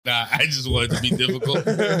Nah, I just wanted to be difficult.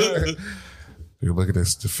 Dude, look at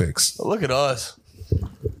this to fix. Look at us.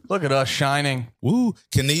 Look at us shining. Woo.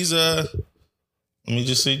 Can these let me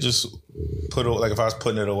just see, just put it like if I was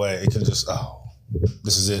putting it away, it can just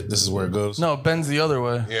this is it. This is where it goes. No, it bends the other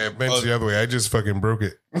way. Yeah, it bends the other way. I just fucking broke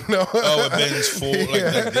it. No. Oh, it bends full like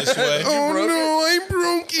that this way. Oh no, I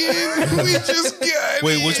broke it. We just got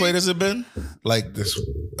Wait, which way does it bend? Like this.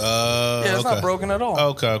 Yeah, it's not broken at all.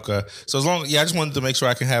 Okay. So as long, I just wanted to make sure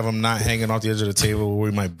I can have them not hanging off the edge of the table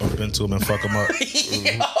where we might bump into them and fuck them up.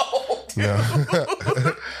 No.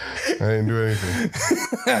 I didn't do anything.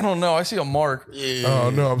 I don't know. I see a mark. Yeah. Oh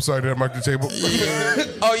no, I'm sorry. Did I mark the table?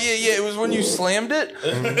 Oh yeah. It was when you slammed it.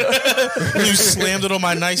 You slammed it on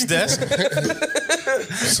my nice desk.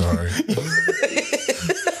 Sorry. Dude,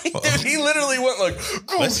 he literally went like,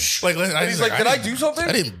 "Goosh." And he's like, did I do something?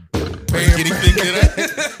 I didn't break anything, did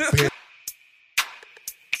I?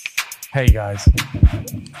 Hey guys, I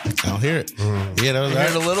don't hear it. Yeah, that was we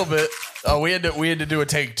heard a little bit. Oh, we had to do a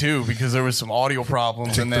take 2 because there was some audio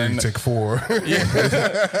problems, and then take 4.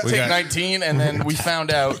 take 19, and then we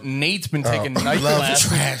found out Nate's been taking night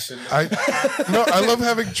classes. I love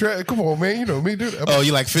having trash. Come on, man. You know me, dude.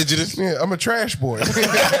 You like fidgeting? Yeah, I'm a trash boy. Trash.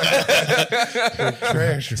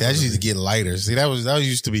 See, I just used to get lighters. See, that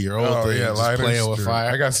used to be your old thing. Yeah, just lighters. playing with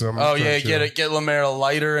fire. I got some. Oh yeah, get Lemaire a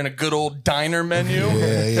lighter and a good old diner menu.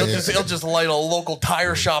 Yeah. He'll just light a local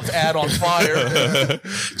tire shop's ad on fire.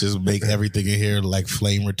 Just make everything in here like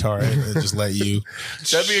flame retardant and just let you.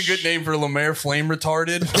 That'd be a good name for Lemaire, flame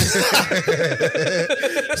retarded.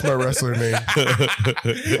 That's my wrestler name.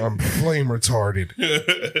 I'm flame retarded.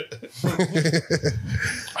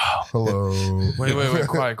 Hello. Wait.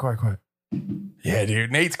 Quiet. Yeah,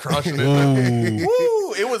 dude. Nate's crushing it.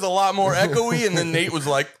 Woo! It was a lot more echoey, and then Nate was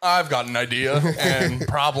like, I've got an idea, and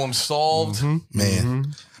problem solved.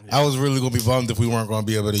 Man. I was really gonna be bummed if we weren't gonna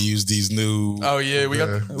be able to use these new. Oh yeah, we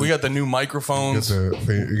got the new microphones.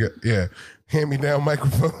 Hand-me-down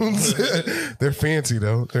microphones. They're fancy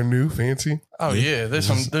though. They're new, fancy. Oh yeah, there's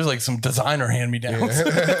like some designer hand-me-downs.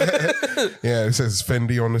 Yeah, it says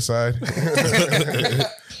Fendi on the side.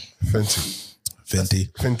 Fenty.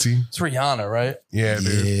 It's Rihanna, right? Yeah,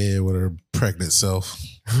 dude. Yeah, with her pregnant self.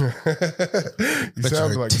 Bet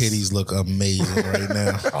her titties look amazing right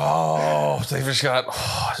now. Oh, they just got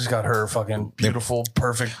her fucking beautiful,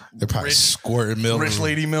 perfect. They're probably squirting milk. Rich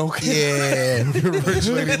lady milk. Yeah. Rich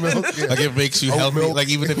lady milk. Yeah. Like it makes you healthy. Milk. Like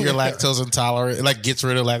even if you're lactose intolerant, it like gets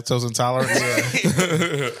rid of lactose intolerance.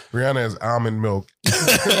 Rihanna has almond milk.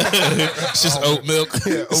 It's just oat milk.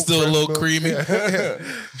 Yeah, It's still a little milk. creamy. Yeah.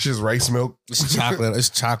 She's rice milk. It's chocolate. It's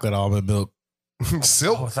chocolate almond milk.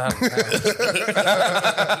 Silk. Oh, That's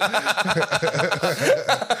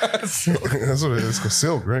what it is. Called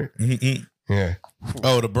Silk, right? Mm-mm. Yeah.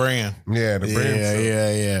 Oh, the brand. Yeah, the brand. Silk.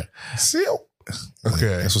 Yeah. Silk.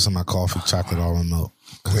 Okay. That's what's in my coffee. Chocolate almond milk.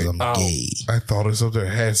 Because I'm gay. I thought of something.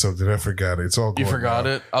 I had something. I forgot it. It's all You going forgot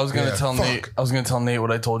now. it? I was gonna tell Nate. I was gonna tell Nate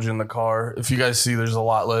what I told you in the car. If you guys see, there's a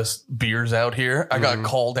lot less beers out here. I got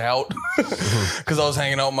called out because I was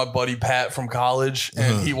hanging out with my buddy Pat from college,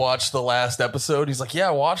 and he watched the last episode. He's like, "Yeah,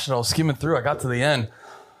 I watched it. I was skimming through. I got to the end.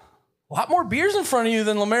 A lot more beers in front of you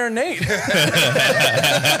than Lemaire and Nate." I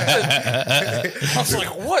was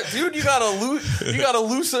like, "What, dude? You gotta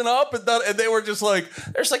loosen up." And they were just like,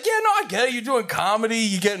 "Yeah, no, I get it. You're doing comedy.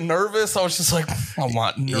 You get nervous." I was just like, "I'm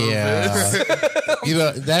not nervous.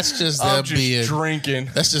 Yeah. That's just I'm them just being drinking."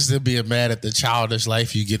 That's just them being mad at the childish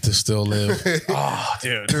life you get to still live. Oh,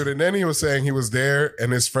 dude. Dude, and then he was saying he was there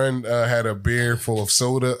and his friend had a beer full of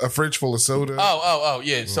soda, a fridge full of soda. Oh,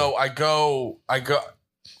 yeah. So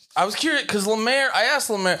I was curious because I asked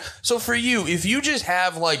Lemaire, so for you, if you just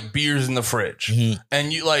have like beers in the fridge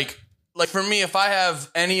and you like for me, if I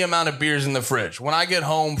have any amount of beers in the fridge, when I get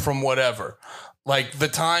home from whatever, like the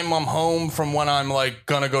time I'm home from when I'm like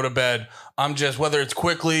gonna go to bed, I'm just, whether it's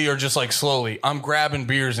quickly or just like slowly, I'm grabbing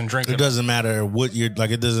beers and drinking. It doesn't matter what you're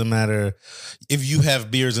like. It doesn't matter if you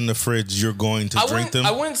have beers in the fridge, you're going to drink them.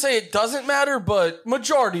 I wouldn't say it doesn't matter, but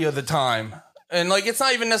majority of the time. And like, it's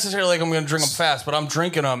not even necessarily like I'm going to drink them fast, but I'm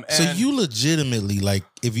drinking them. And so you legitimately, like,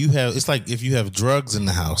 it's like if you have drugs in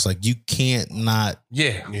the house, like you can't not.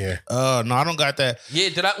 Yeah. No, I don't got that. Yeah.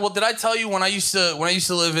 Did I tell you when I used to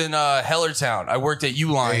live in Hellertown, I worked at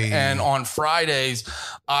Uline, and on Fridays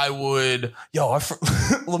I would,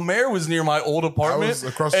 Lemaire was near my old apartment. I was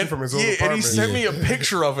across the street from his old apartment. And he sent me a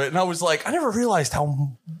picture of it, and I was like, I never realized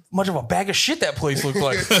how much of a bag of shit that place looked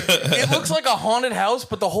like. It looks like a haunted house,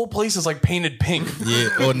 but the whole place is like painted pink. Yeah.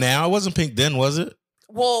 Well, now it wasn't pink then, was it?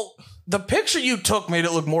 Well, the picture you took made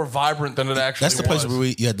it look more vibrant than it actually was. That's the place where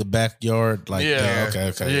you had the backyard. Like, Yeah.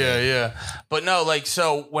 Okay. Yeah. But no, like,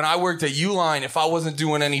 so when I worked at Uline, if I wasn't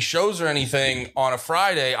doing any shows or anything on a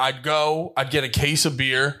Friday, I'd get a case of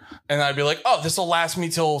beer, and I'd be like, oh, this will last me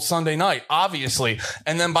till Sunday night, obviously.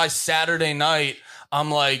 And then by Saturday night,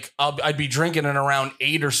 I'm like, I'd be drinking, and around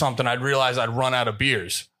 8 or something, I'd realize I'd run out of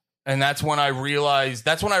beers. And that's when I realized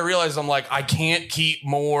I'm like, I can't keep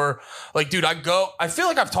more. Like, dude, I feel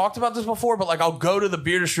like I've talked about this before, but like, I'll go to the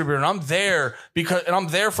beer distributor, and I'm there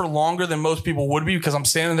for longer than most people would be, because I'm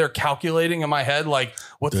standing there calculating in my head, like,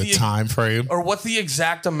 what's The time frame. or what's the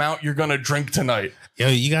exact amount you're going to drink tonight. Yo,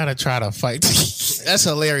 you got to try to fight. That's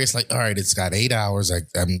hilarious. Like, all right, it's got 8 hours. Like,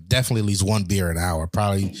 I'm definitely at least 1 beer an hour.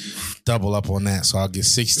 Probably double up on that. So I'll get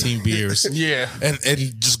 16 beers. Yeah. And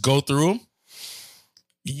just go through them.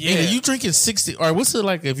 Yeah. And you drinking 60. All right, what's it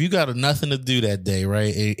like if you got nothing to do that day,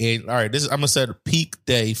 right? And all right, I'm going to set a peak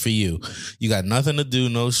day for you. You got nothing to do,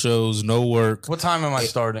 no shows, no work. What time am I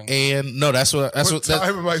starting? And no, that's what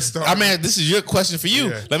time am I starting? I mean, this is your question for you.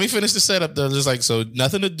 Yeah. Let me finish the setup though. Just like, so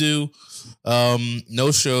nothing to do,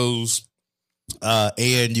 no shows,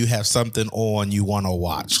 and you have something on you want to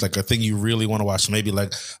watch, like a thing you really want to watch. So maybe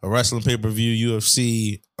like a wrestling pay-per-view,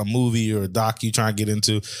 UFC, a movie or a doc you trying to get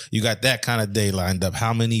into. You got that kind of day lined up.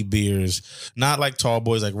 How many beers? Not like tall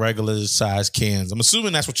boys, like regular size cans. I'm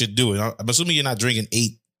assuming that's what you're doing. I'm assuming you're not drinking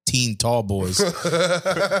 18 tall boys. They're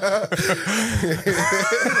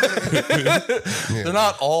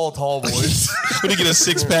not all tall boys. When you get a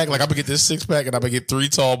 6-pack, like I'm gonna get this 6-pack and I'm gonna get 3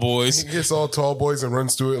 tall boys. He gets all tall boys and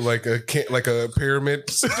runs through it like a pyramid.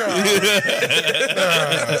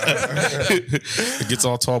 It gets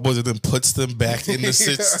all tall boys and then puts them back in the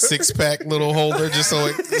 6-pack little holder just so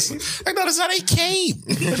I noticed how they came.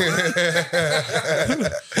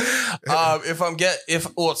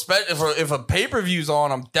 If a pay-per-view's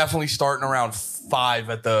on, I'm definitely starting around 5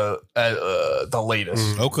 at the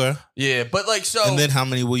latest. Okay. Yeah, but like, so, And then how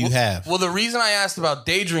many will you have? well, the reason I asked about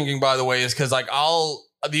day drinking, by the way, is because like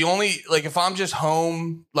if I'm just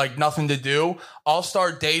home, like nothing to do, I'll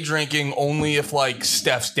start day drinking only if like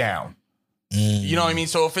Steph's down. You know what I mean?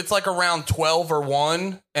 So if it's like around 12 or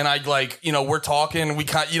 1 and I like, we're talking, you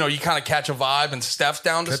kind of catch a vibe and Steph's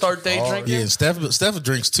down to start day drinking. Yeah, Steph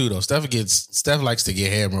drinks too though. Steph likes to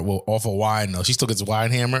get hammered off of wine though. She still gets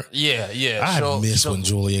wine hammered. Yeah. I miss when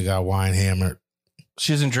Julia got wine hammered.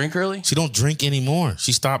 She doesn't drink really? She don't drink anymore.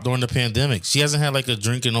 She stopped during the pandemic. She hasn't had like a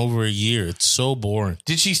drink in over a year. It's so boring.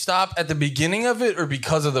 Did she stop at the beginning of it or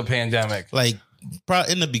because of the pandemic? Like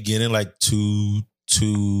probably in the beginning, like 2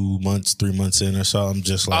 months, 3 months in or so. I'm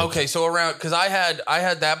just like, okay, so around, because I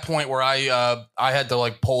had that point where I had to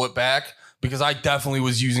like pull it back because I definitely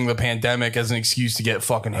was using the pandemic as an excuse to get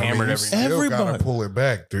fucking hammered every night. Still Everybody. gotta pull it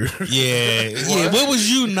back, dude. yeah. What was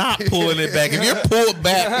you not pulling it back? If you're pulled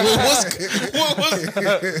back, what was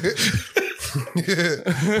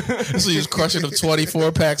so you was crushing them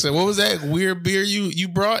 24 packs. And what was that weird beer you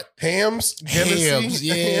brought? Hams, Hams,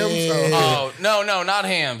 yeah. Oh no, not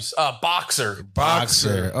Hams. Boxer.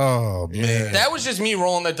 Oh man, That was just me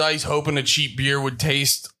rolling the dice, hoping a cheap beer would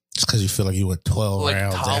taste it's because you feel like you went 12 like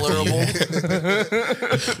rounds. tolerable.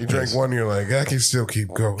 You drank one, you're like, I can still keep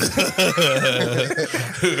going. I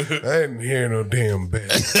didn't hear no damn bell.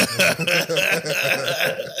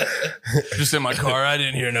 Just in my car, I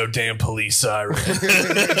didn't hear no damn police siren.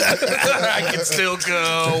 I can still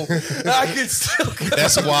go.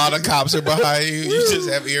 That's why the cops are behind you. You just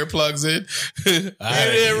have earplugs in. You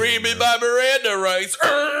didn't read me my Miranda rights.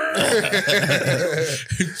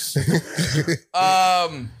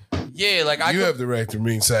 Yeah, like You have the right to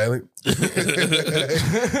remain silent.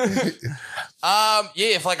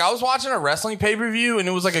 If like I was watching a wrestling pay-per-view and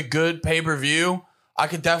it was like a good pay-per-view, I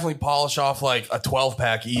could definitely polish off like a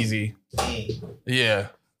 12-pack easy. Yeah.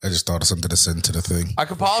 I just thought of something to send to the thing. I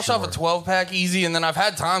could polish off a 12-pack easy, and then I've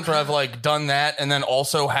had times where I've like done that and then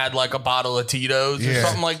also had like a bottle of Tito's or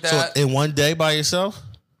something like that. So in one day by yourself?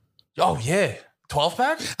 Oh yeah.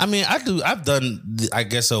 12-pack? I mean, I've done, I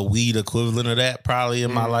guess, a weed equivalent of that probably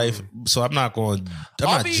in my life. So I'm not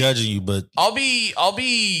judging you, but I'll be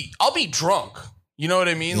drunk. You know what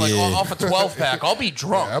I mean? Like off a 12-pack, I'll be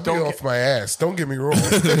drunk. I'll be off my ass. Don't get me wrong.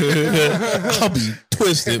 I'll be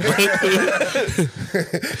twisted.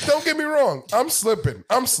 Don't get me wrong. I'm slipping.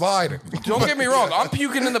 I'm sliding. Don't get me wrong. I'm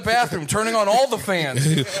puking in the bathroom, turning on all the fans.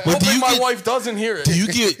 Hoping my wife doesn't hear it. Do you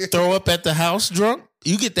get throw up at the house drunk?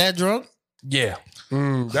 You get that drunk? Yeah.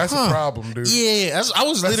 That's a problem, dude. Yeah, I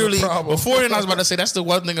was That's literally a problem. before then. I was about to say that's the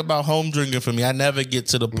one thing about home drinking for me. I never get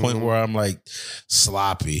to the point where I'm like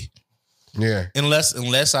sloppy. Yeah.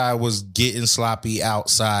 Unless I was getting sloppy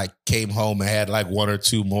outside, came home and had like one or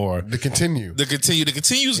two more. The continue. The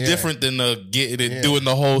continue is Yeah. different than the getting it, Yeah. doing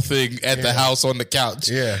the whole thing at the house on the couch.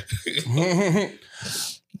 Yeah.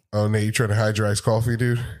 Oh, Nate, you trying to hide your iced coffee,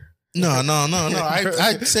 dude? No.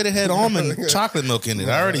 I said it had almond chocolate milk in it.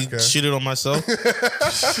 I already shitted on myself.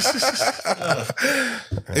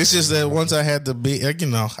 It's just that once I had the beer, it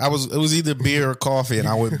was either beer or coffee, and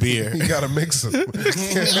I went beer. You gotta mix them.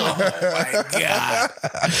 Oh my god!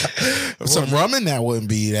 Some rum in that wouldn't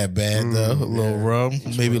be that bad though. A little rum,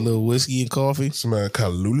 maybe a little whiskey and coffee. Some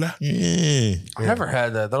Kahlua. Yeah, I never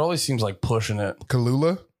had that. That always seems like pushing it.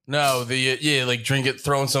 Kahlua. No, like drink it,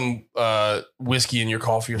 throwing some whiskey in your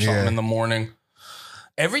coffee or something in the morning.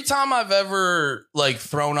 Every time I've ever like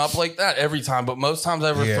thrown up like that, but most times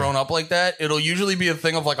I've ever thrown up like that, it'll usually be a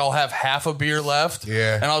thing of like I'll have half a beer left,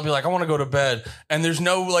 and I'll be like, I want to go to bed, and there's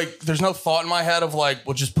no thought in my head of like,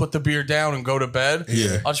 well, just put the beer down and go to bed.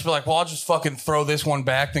 Yeah, I'll just be like, well, I'll just fucking throw this one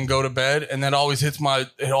back and go to bed, and that always hits my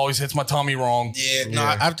tummy wrong. Yeah, no,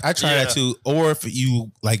 I try that too. Or if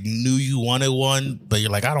you like knew you wanted one, but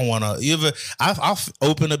you're like, I don't want to. I'll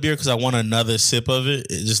open a beer because I want another sip of it.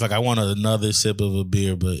 It's just like I want another sip of a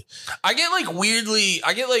beer. But I get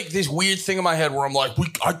like this weird thing in my head where I'm like,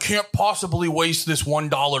 I can't possibly waste this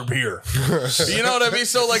 $1 beer. You know what I mean?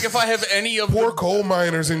 So like, if I have any of poor coal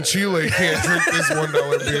miners in Chile can't drink this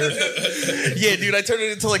 $1 beer. Yeah, dude, I turned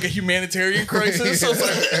it into like a humanitarian crisis. So it's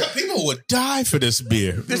like, people would die for this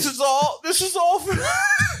beer. This is all for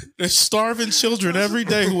There's starving children every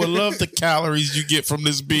day who will love the calories you get from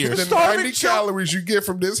this beer. The 90 calories you get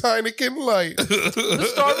from this Heineken Light. The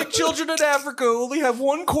starving children in Africa only have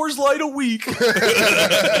one Coors Light a week.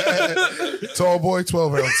 Tall boy,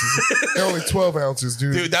 12 ounces. Only 12 ounces,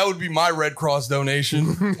 dude. Dude, that would be my Red Cross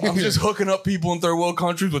donation. I'm just hooking up people in third world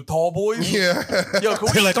countries with tall boys. Yeah. Yo, can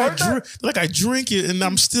we start that? I drink it and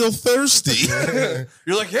I'm still thirsty.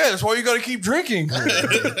 You're like, yeah, that's why you got to keep drinking.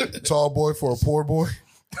 Tall boy for a poor boy.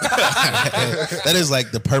 That is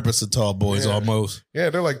like the purpose of tall boys almost. Yeah,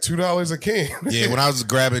 they're like $2 a can. Yeah, when I was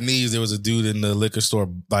grabbing these, there was a dude in the liquor store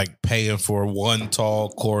like paying for one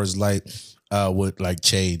tall Coors Light with like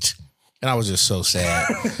change. And I was just so sad.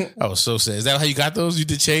 I was so sad. Is that how you got those? You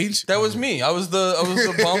did change? That was me. I was the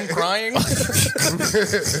bum crying.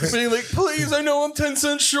 Being like, please, I know I'm 10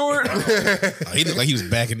 cents short. He looked like he was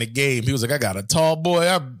back in the game. He was like, I got a tall boy.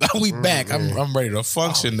 We back. I'm ready to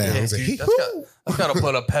function now. Yeah, dude, that's got to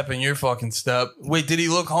put a pep in your fucking step. Wait, did he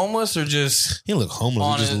look homeless or just? He looked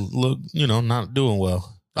homeless. He just looked, not doing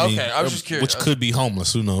well. I was just curious. Which could be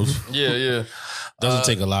homeless. Who knows? Yeah. Doesn't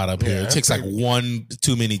take a lot up here. It takes like one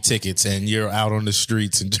too many tickets and you're out on the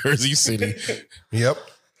streets in Jersey City. Yep.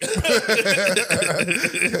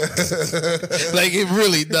 Like it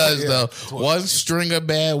really does though. One string of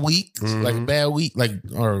bad week, like a bad week, like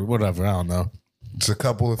or whatever. I don't know. It's a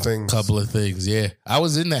couple of things. Yeah. I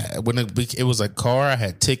was in that when it was a car. I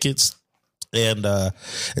had tickets. And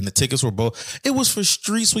the tickets were both. It was for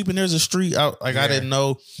street sweeping. There's a street out. I didn't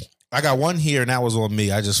know. I got one here, and that was on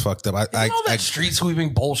me. I just fucked up. All that street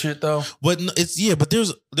sweeping bullshit though. But but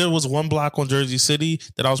there was one block on Jersey City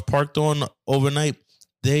that I was parked on overnight.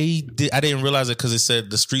 I didn't realize it because it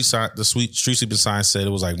said the street sweeping sign said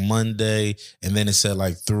it was like Monday, and then it said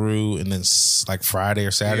like through, and then like Friday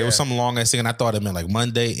or Saturday. It was some long ass thing, and I thought it meant like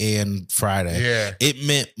Monday and Friday. Yeah, it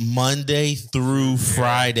meant Monday through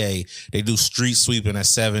Friday. They do street sweeping at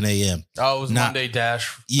 7 a.m. Oh, it was Monday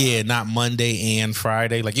dash. Yeah, not Monday and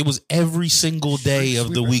Friday. Like it was every single day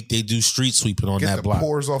of the week they do street sweeping on that block.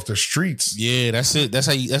 Pours off the streets. Yeah, that's it. That's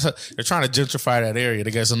how they're trying to gentrify that area.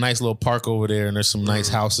 They got some nice little park over there, and there's some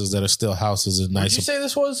nice houses that are still houses and nice. What did you say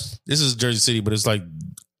this was? This is Jersey City, but it's like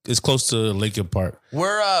it's close to Lincoln Park.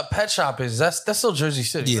 Where Pet Shop is, that's still Jersey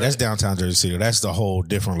City. Yeah, right? That's downtown Jersey City. That's the whole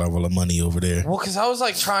different level of money over there. Well, because I was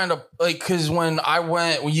like trying to because when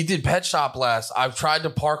you did Pet Shop last, I've tried to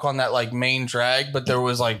park on that like main drag, but there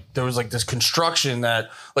was like this construction that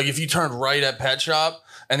like if you turned right at Pet Shop.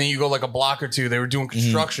 And then you go like a block or two, they were doing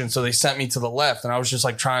construction. So they sent me to the left. And I was just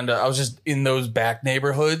like I was just in those back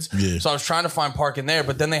neighborhoods. Yeah. So I was trying to find parking there.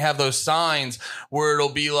 But then they have those signs where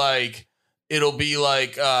it'll be like, what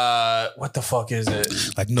the fuck is it?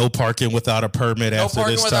 Like no parking without a permit after this time. No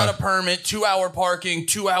parking without a permit, 2 hour parking,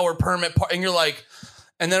 2 hour permit. And you're like,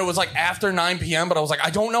 and then it was like after 9 p.m., but I was like,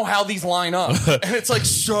 I don't know how these line up. And it's like,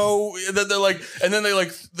 so they're like, and then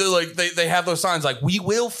they have those signs like, we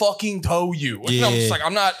will fucking tow you. Yeah. I'm just like,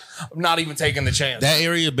 I'm not even taking the chance. That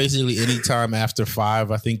area, basically anytime after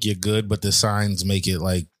 5, I think you're good, but the signs make it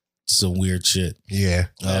like some weird shit. Yeah.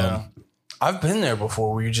 I've been there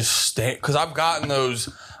before where you just stay, because I've gotten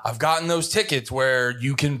those tickets where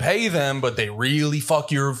you can pay them, but they really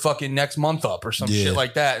fuck your fucking next month up or some shit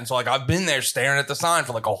like that. And so like I've been there staring at the sign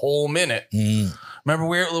for like a whole minute. Remember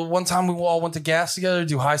one time we all went to gas together to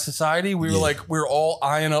do High Society? We were all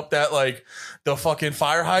eyeing up that like the fucking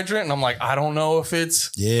fire hydrant, and I'm like, I don't know if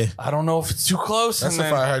it's too close. That's the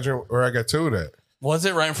fire hydrant where I got towed at. Was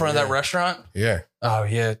it right in front of that restaurant? Yeah. Oh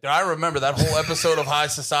yeah, I remember that whole episode of High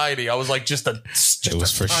Society. I was like it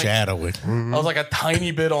was foreshadowing. I was like a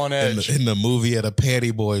tiny bit on edge. In the movie of the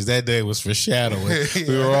Patty Boys, that day was foreshadowing.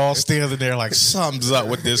 We were all standing there like, something's up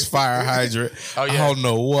with this fire hydrant. Oh, yeah. I don't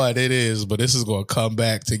know what it is, but this is going to come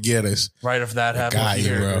back to get us. Right, if that happens. Got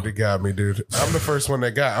you, bro. It got me, dude. I'm the first one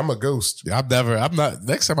that got. I'm a ghost. I'm not.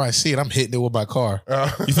 Next time I see it, I'm hitting it with my car.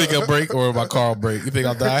 You think I'll break or my car will break? You think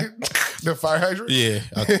I'll die? The fire hydrant? Yeah.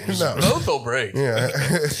 No. Both will break. Yeah.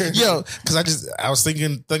 Yo, because I was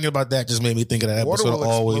thinking about that just made me think of that Water episode will of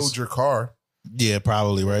Always. explode your car. Yeah,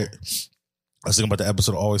 probably, right? I was thinking about the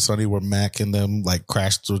episode of Always Sunny where Mac and them like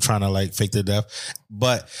crashed through trying to like fake their death.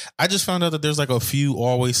 But I just found out that there's like a few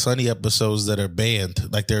Always Sunny episodes that are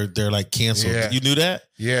banned. Like they're like canceled. Yeah. You knew that?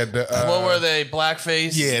 Yeah. What were they?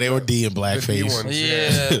 Blackface? Yeah, they were D in blackface.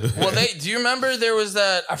 Yeah. Well, do you remember there was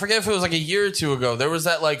that, I forget if it was like a year or two ago, there was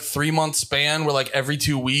that like 3-month span where like every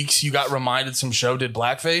 2 weeks you got reminded some show did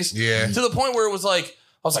blackface? Yeah. To the point where it was like,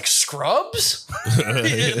 I was like, Scrubs? And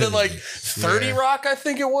then like 30 Rock, I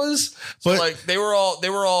think it was. So But- like they were all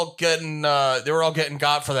getting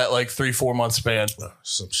got for that like 3-4 month span.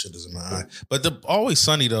 Some shit is in my eye. But the Always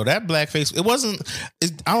Sunny though, that blackface, it wasn't.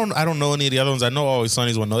 I don't know any of the other ones. I know Always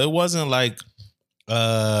Sunny's one. No, it wasn't like.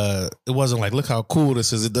 It wasn't like, look how cool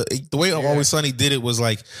this is. The way Always Sunny did it was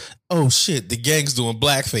like, oh shit, the gang's doing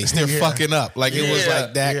blackface. They're fucking up. Like it was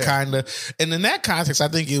like that kind of. And in that context, I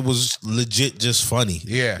think it was legit just funny.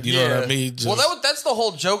 Yeah. You know what I mean? Just, Well, that's the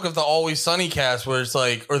whole joke of the Always Sunny cast, where it's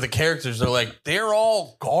like, or the characters are like, they're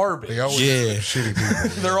all garbage. They always shitty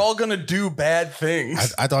people. They're all gonna do bad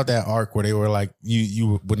things. I thought that arc where they were like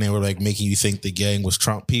you when they were like making you think the gang was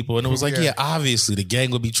Trump people, and it was like, yeah, obviously the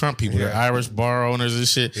gang would be Trump people. They're Irish bar owners and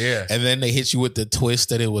shit. Yeah. And then they hit you with the twist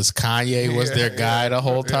that it was Kanye was their guy the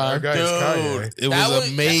whole time. Our guy is Kanye. It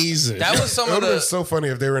was amazing. That was some It of would have been the. so funny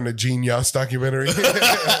if they were in a Gene Yoss documentary.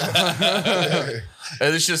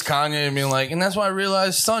 And it's just Kanye being like, and that's why I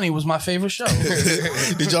realized Sunny was my favorite show.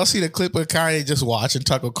 Did y'all see the clip of Kanye just watching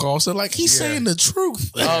Tucker Carlson? Like he's saying the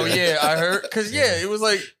truth. Oh yeah, I heard, because it was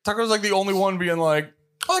like Tucker was like the only one being like,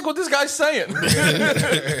 I like what this guy's saying.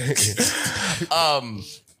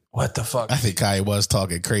 What the fuck? I think Kanye was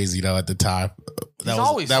talking crazy though at the time. That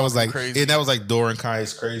always was talking like crazy. and that was like during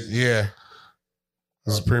Kanye's crazy. Yeah.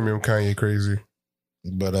 This is premium Kanye crazy.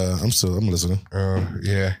 But I'm listening.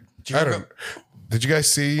 Yeah. Did you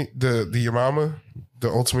guys see the Your Mama? The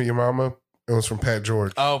Ultimate Your Mama? It was from Pat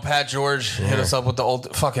George. Oh, Pat George hit us up with the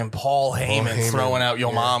old fucking Paul Heyman throwing out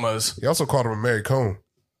Yo Mamas. He also called him a Mary Cone.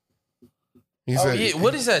 He said, Yeah,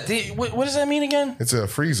 what is that? What does that mean again? It's a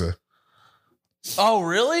freezer. Oh,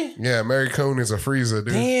 really? Yeah, Mary Cone is a freezer,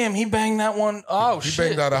 dude. Damn, he banged that one. Oh, He shit.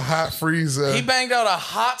 banged out a hot freezer. He banged out a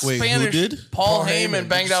hot Wait, who Spanish. did? Paul Paul Heyman Heyman.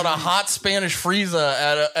 banged out a hot Spanish freezer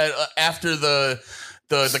after the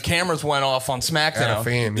cameras went off on At a SmackDown.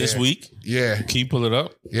 fan This week? Yeah, Can you pull it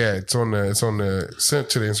up? yeah. It's on the sent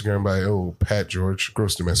to the Instagram by Pat George,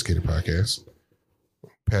 Gross Domesticated Podcast.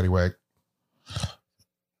 Patty Whack,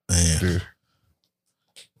 Man. dude.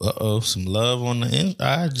 Some love on the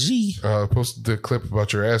IG. Posted the clip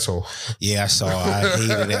about your asshole. Yeah, I saw it. I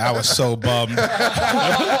hated it. I was so bummed.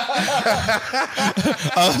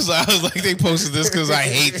 I was like, they posted this because I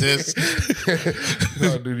hate this.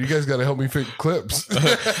 No, dude, you guys got to help me pick clips.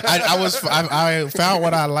 I found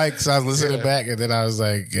what I liked, so I was listening back, and then I was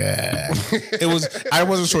like, it was. I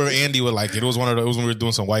wasn't sure if Andy would like it. It was it was when we were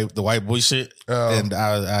doing the white boy shit, and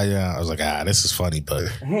I was like, this is funny,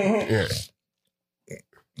 but Yeah.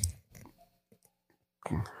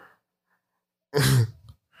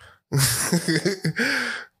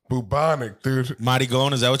 Bubonic, dude. Marty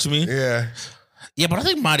Gone, is that what you mean? Yeah. Yeah, but I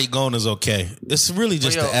think Marty Gone is okay. It's really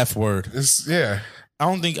just the F word. It's I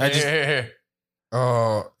don't think I just. Here.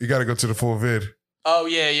 you got to go to the full vid. Oh,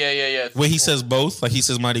 yeah. Wait, he says both. Like he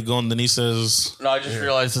says Mighty Gone, then he says No, I just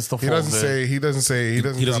realized it's the full He doesn't vid. say he doesn't he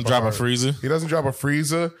doesn't drop a hard. freezer. He doesn't drop a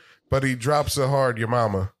freezer, but he drops a hard your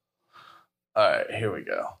mama. All right, here we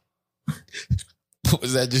go.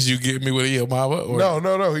 Was that just you getting me with your mama? Or?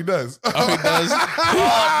 No, he does. Oh, he does.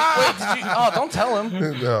 Wait, did you? Oh, don't tell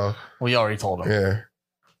him. No. We already told him. Yeah.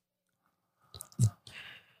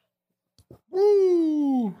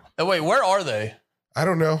 Woo. Wait, where are they? I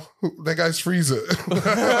don't know. That guy's Frieza.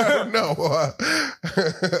 I don't know.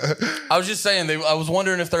 I was just saying. I was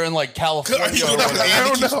wondering if they're in like California. Andy or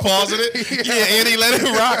whatever. keeps pausing it. Yeah, Andy, let it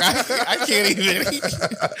rock. I can't even.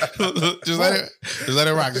 just let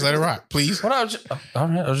it rock. Just let it rock, please. What I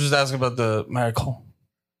was just asking about the miracle.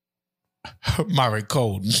 Mari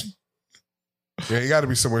Cold. Yeah, you got to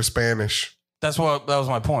be somewhere Spanish. That was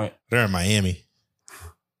my point. They're in Miami.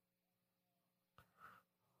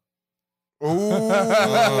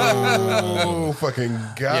 Oh, fucking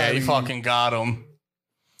got Yeah, he him. fucking got him.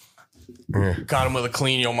 Yeah. Got him with a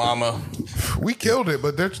clean yo mama. We killed it,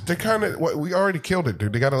 but they're kind of we already killed it,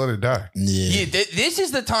 dude. They got to let it die. Yeah. Yeah, this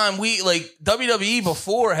is the time we like WWE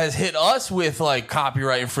before has hit us with like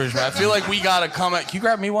copyright infringement. I feel like we gotta come at. Can you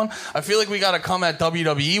grab me one? I feel like we gotta come at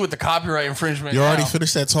WWE with the copyright infringement. You already now.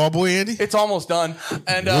 finished that tall boy, Andy? It's almost done.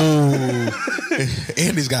 And Ooh.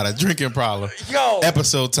 Andy's got a drinking problem. yo,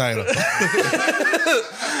 Episode title.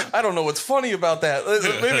 I don't know what's funny about that.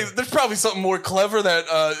 Maybe there's probably something more clever that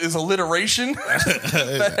is alliteration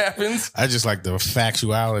that happens. I just like the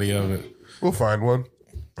factuality of it. We'll find one.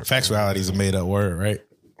 Factuality is a made up word, right?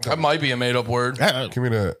 That might be a made up word. Give me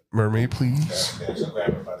the mermaid, please.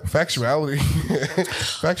 Factuality.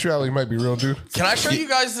 Factuality might be real, dude. Can I show you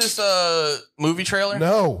guys this movie trailer?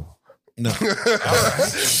 No. No.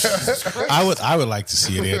 I would like to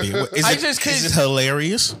see it, Andy. Is it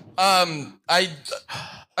hilarious?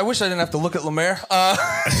 I wish I didn't have to look at Lemaire. I'm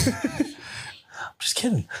just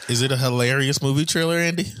kidding. Is it a hilarious movie trailer,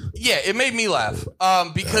 Andy? Yeah, it made me laugh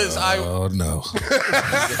because Oh no.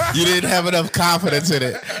 You didn't have enough confidence in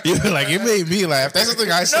it. You were like, it made me laugh. That's the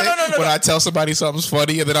thing I say when I tell somebody something's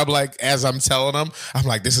funny, and then I'm like, as I'm telling them, I'm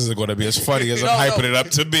like, this isn't going to be as funny as I'm hyping it up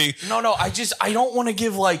to be. No, I don't want to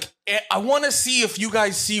give like. I want to see if you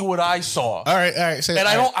guys see what I saw. All right. Say, And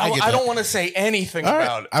I get don't want to say anything that. All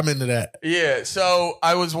about right, it. I'm into that. Yeah, so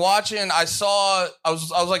I was watching. I was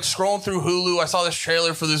like scrolling through Hulu. I saw this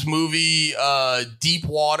trailer for this movie, Deep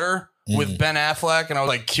Water, with Ben Affleck, and I was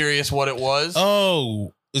like curious what it was.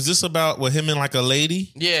 Oh, is this about him and like a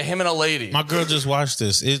lady? Yeah, him and a lady. My girl just watched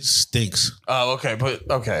this. It stinks. Oh, okay, but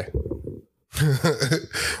okay.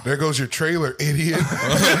 There goes your trailer, idiot.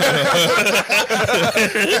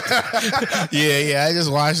 Yeah. I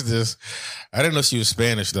just watched this. I didn't know she was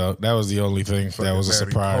Spanish though. That was the only thing that was a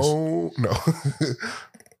surprise. Oh no.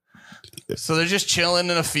 So they're just chilling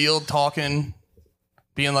in a field, talking,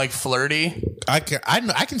 being like flirty. I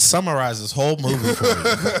can summarize this whole movie for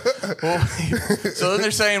you. So then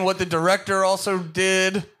they're saying what the director also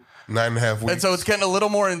did. 9.5 weeks. And so it's getting a little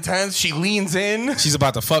more intense. She leans in. She's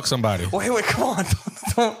about to fuck somebody. Wait, come on.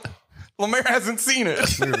 Don't. Lemaire hasn't seen it.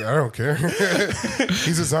 Dude, I don't care.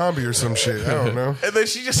 He's a zombie or some shit. I don't know. And then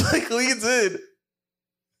she just like leans in.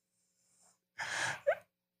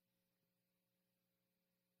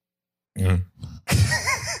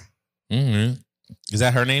 Mm-hmm. Is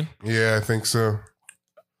that her name? Yeah, I think so.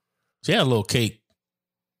 She had a little cake.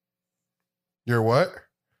 You're what?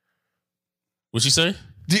 What'd she say?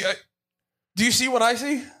 Do you see what I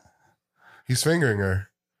see? He's fingering her.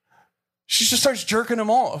 She just starts jerking him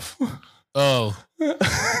off. Oh.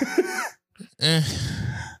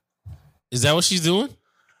 Is that what she's doing?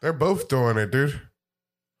 They're both doing it, dude.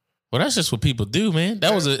 Well, that's just what people do, man.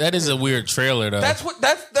 That is a weird trailer, though. That's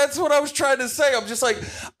what I was trying to say. I'm just like,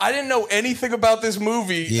 I didn't know anything about this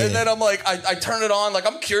movie. Yeah. And then I'm like, I turn it on. Like,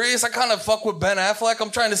 I'm curious. I kind of fuck with Ben Affleck.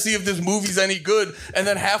 I'm trying to see if this movie's any good. And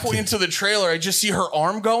then halfway into the trailer, I just see her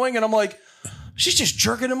arm going. And I'm like, she's just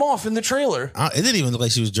jerking him off in the trailer. It didn't even look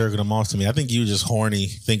like she was jerking him off to me. I think you were just horny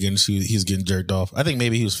thinking he was getting jerked off. I think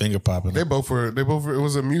maybe he was finger popping. They both were. It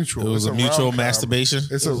was a mutual. It was a mutual rom-com. masturbation.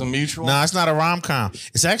 It's It was a mutual. No, it's not a rom-com.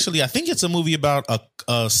 It's actually, I think it's a movie about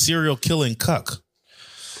a serial killing cuck.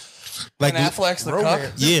 Ben Affleck's the romance.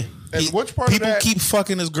 cuck. Yeah. And which part of people that- keep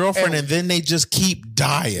fucking his girlfriend and then they just keep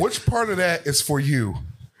dying. Which part of that is for you?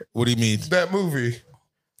 What do you mean? That movie.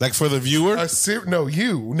 Like for the viewer? No,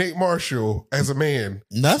 you, Nate Marshall, as a man.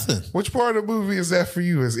 Nothing. Which part of the movie is that for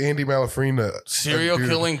you? As Andy Malafrina, Serial dude?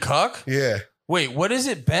 killing cuck? Yeah, Wait, what is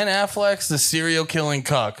it? Ben Affleck's the serial killing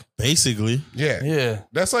cuck. Basically. yeah, Yeah.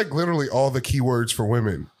 That's like literally all the keywords for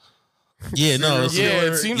women. Yeah, no. Serial Yeah,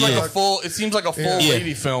 killer, it seems yeah. like a full Yeah.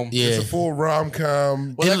 lady film. Yeah. It's a full rom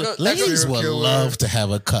com. Well, And that ladies serial would killer. love to have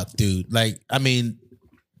a cuck, dude. Like, I mean,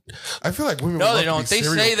 I feel like women. No, would they love to don't. be They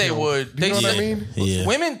serial say they killed. would. Do you know They what I say- mean? yeah.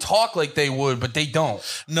 Women talk like they would, but they don't.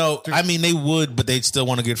 No, I mean they would, but they'd still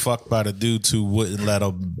want to get fucked by the dudes who wouldn't let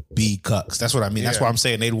them be cucks. That's what I mean. That's Yeah. what I'm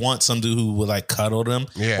saying. They'd want some dude who would like cuddle them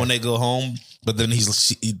Yeah. when they go home. But then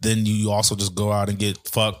then you also just go out and get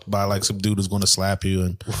fucked by like some dude who's going to slap you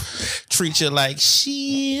and treat you like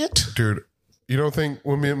shit. Dude, You don't think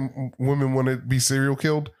women want to be serial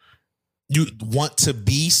killed? You want to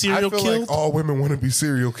be serial I feel killed? like all women want to be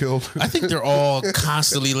serial killed. I think they're all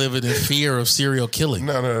constantly living in fear of serial killing.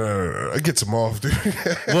 No. It gets them off, dude.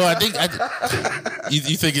 Well, I think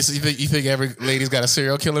you think every lady's got a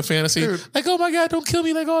serial killer fantasy? Dude. Like, oh my God, don't kill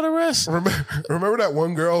me like all the rest. Remember that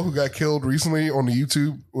one girl who got killed recently on the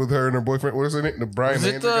YouTube with her and her boyfriend? What is her name? The Brian Is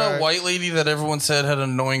it the Lander guy? white lady that everyone said had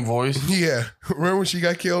an annoying voice? Yeah. Remember when she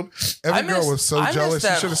got killed? Every girl was so I jealous. missed You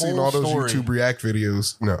that should have seen whole all those story. YouTube React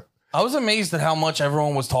videos. No. I was amazed at how much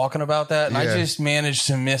everyone was talking about that, and I Yeah. just managed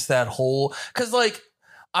to miss that whole. Because like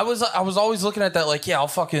I was always looking at that like, yeah, I'll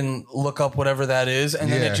fucking look up whatever that is, and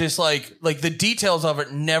then Yeah. it just like the details of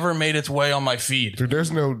it never made its way on my feed. Dude,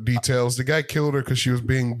 there's no details. The guy killed her because she was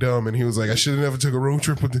being dumb, and he was like, "I should have never took a road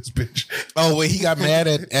trip with this bitch." Oh, wait, he got mad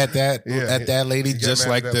at that Yeah, that lady he got just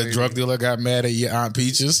mad like at the that lady. drug dealer got mad at your Aunt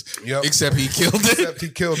Peaches. Yep. Except he killed it. Except he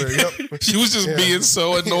killed her. Yep. She was just Yeah. being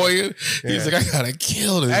so annoying. He's Yeah. like, I gotta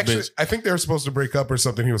kill this Actually, bitch. I think they were supposed to break up or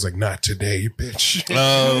something. He was like, "Not today, you bitch."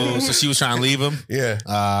 Oh, so she was trying to leave him? Yeah,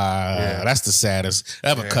 That's the saddest. I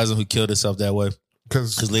have a cousin who killed herself that way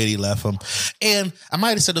because because lady left him. And I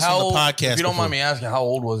might have said this How on old, the podcast. if you don't before. mind me asking, how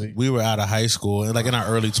old was he? We were out of high school, like in our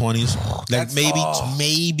early 20s, like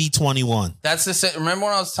maybe 21. That's the same. Remember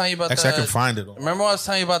when I was telling you about Actually, I can that? find it. Remember when I was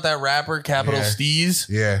telling you about that rapper, Capital Yeah. Steez?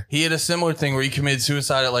 yeah, He had a similar thing where he committed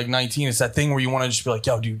suicide at like 19. It's that thing where you want to just be like,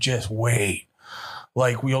 yo, dude, just wait.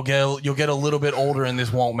 Like you'll get a little bit older and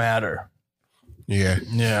this won't matter. yeah.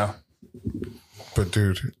 Yeah. But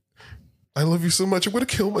dude, I love you so much. I'm gonna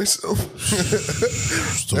kill myself.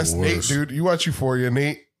 That's Nate, worst. dude. You watch Euphoria,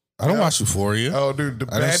 Nate? I don't watch Euphoria. Oh, dude, the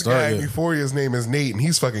I didn't bad start guy in yet. Euphoria's name is Nate, and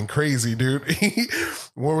he's fucking crazy, dude.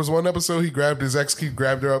 What was one episode? He grabbed his ex, he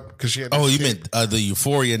grabbed her up because she had. Oh, this you kid. meant the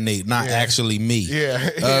Euphoria Nate, not Yeah. actually me. Yeah.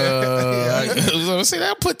 I was gonna say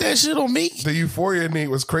that. Put that shit on me. The Euphoria Nate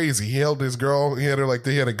was crazy. He held his girl. He had her like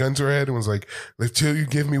he had a gun to her head and was like, "Until you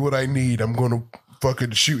give me what I need, I'm gonna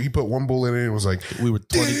fucking shoot." He put one bullet in it and was like, We were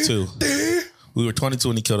 22. "Duh." We were 22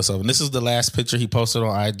 when he killed himself. And this is the last picture he posted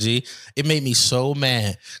on IG. It made me so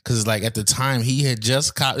mad because, like, at the time he had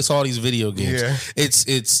just caught. It's all these video games. Yeah. It's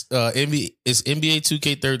NBA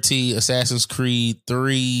 2K13, Assassin's Creed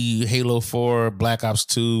 3, Halo 4, Black Ops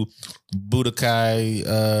 2, Budokai,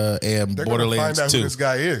 and They're gonna Borderlands find out 2. who this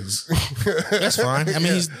guy is. That's fine. I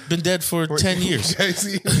mean, he's been dead for 10 years. Yeah,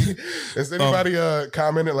 see, has anybody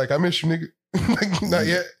commented like, "I miss you, nigga"? Like, not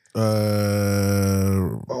yet.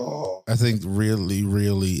 Oh. I think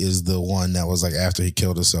really is the one that was like after he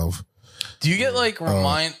killed himself. Do you get like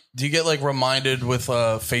reminded with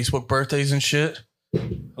Facebook birthdays and shit?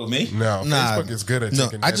 Who, me? No, Nah. Facebook is good at No,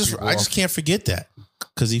 taking I dead just people I off. just can't forget that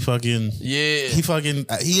because he fucking Yeah. he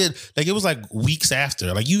had like it was like weeks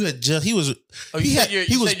after like you had just he was Oh, you he said had your-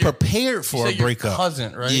 he you was said your- prepared for a Your breakup.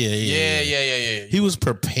 cousin, right? Yeah. Yeah. He was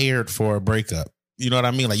prepared for a breakup. You know what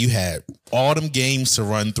I mean? Like you had all them games to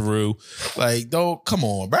run through. Like, don't come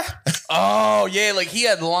on, bruh. Oh yeah, like he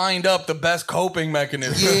had lined up the best coping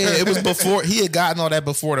mechanism. Yeah, it was before he had gotten all that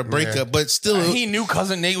before the breakup, but still, He knew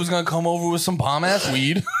cousin Nate was gonna come over with some bomb ass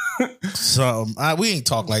weed. we ain't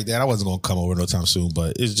talk like that. I wasn't gonna come over no time soon,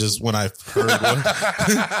 but it's just when I heard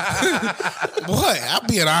what I'm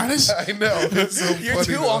being honest. I know. It's so You're funny,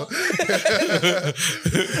 too though.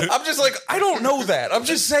 I'm just like, I don't know that. I'm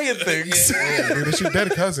just saying things. Yeah, dude, it's your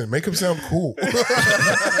dead cousin. Make him sound cool.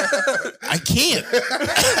 I can't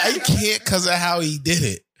because of how he did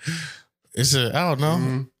it. It's I don't know.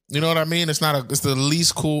 Mm-hmm. You know what I mean? It's not it's the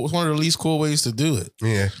least cool. It's one of the least cool ways to do it.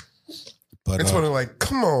 Yeah. But It's one of like,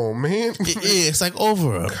 come on, man. it's like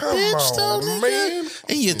over a Come bitch, though, on, nigga. man.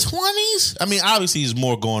 In your 20s? I mean, obviously, there's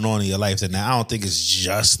more going on in your life than that. I don't think it's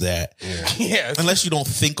just that. Yeah. Unless you don't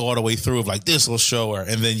think all the way through of like, this will show her,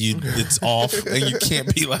 and then it's off, and you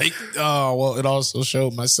can't be like, oh, well, it also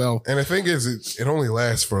showed myself. And the thing is, it only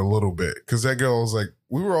lasts for a little bit because that girl was like,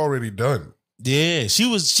 we were already done. Yeah,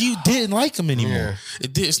 she didn't like him anymore. Yeah.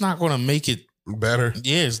 It's not going to make it. Better.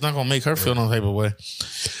 Yeah, it's not going to make her feel no type of way.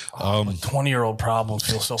 20-year-old problems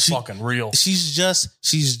feel so fucking real. She's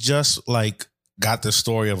just like got the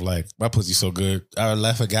story of like, my pussy's so good. I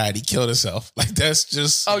left a guy and he killed himself. Like that's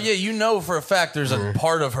just. Oh yeah, you know for a fact there's a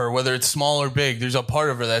part of her, whether it's small or big, there's a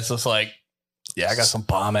part of her that's just like, yeah, I got some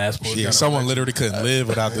bomb ass pussy. Yeah, someone literally couldn't live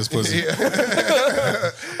without this pussy.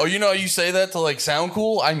 Oh, you know how you say that to like sound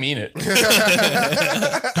cool? I mean it.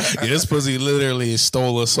 Yeah, this pussy literally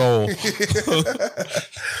stole a soul.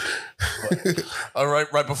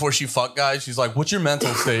 Right before she fucked guys, she's like, "What's your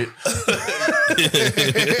mental state?"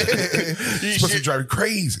 It's supposed to drive you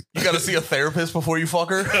crazy. You got to see a therapist before you fuck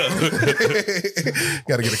her.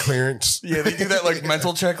 Got to get a clearance. Yeah, they do that like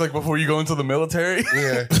mental check like before you go into the military.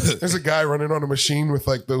 Yeah, there's a guy running on a machine with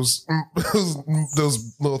like those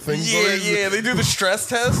little things. Yeah, they do the stress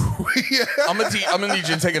test. Yeah. I'm gonna need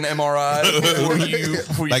you to take an MRI before you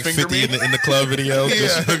Like finger 50 me. in the club video. Yeah.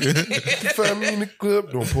 Find me in the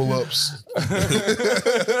club. Doing pull-ups.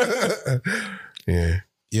 Yeah.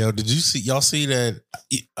 Yo, did y'all see that?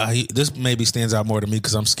 This maybe stands out more to me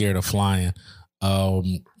because I'm scared of flying.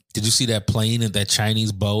 Did you see that plane at that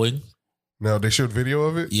Chinese Boeing? No, they showed video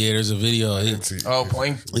of it. Yeah, there's a video. Didn't see it. Oh,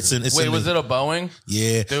 plane. It's Wait, was it a Boeing?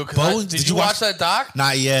 Yeah, Dude, Boeing. did you watch that doc?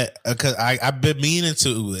 Not yet, because I've been meaning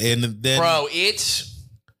to, and then Bro,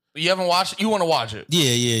 you haven't watched it? You want to watch it?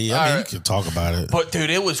 Yeah. I mean, you can talk about it. But dude,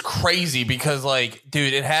 it was crazy because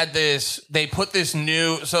it had they put this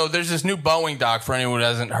so there's this new Boeing doc for anyone who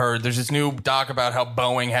hasn't heard. There's this new doc about how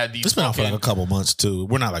Boeing had these. It's been out for like a couple months too.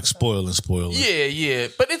 We're not like spoiling. Yeah.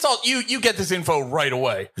 But it's all, you get this info right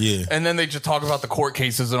away. Yeah. And then they just talk about the court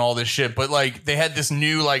cases and all this shit. But like they had this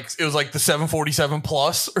new, it was like the 747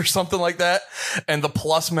 plus or something like that. And the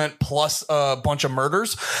plus meant plus a bunch of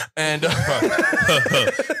murders. And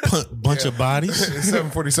bunch of bodies.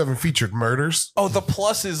 747 featured murders. oh, the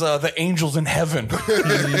plus is the angels in heaven. But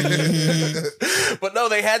no,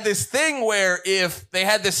 they had this thing where if they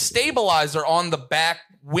had this stabilizer on the back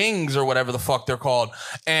wings or whatever the fuck they're called,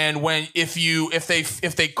 and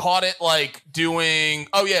if they caught it like doing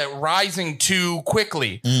rising too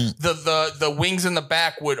quickly, the wings in the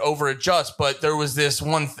back would over adjust. But there was this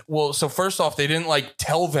one. So first off, they didn't like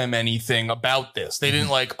tell them anything about this. They didn't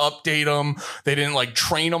like update them. They didn't like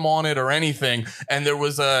train them on it or anything. And there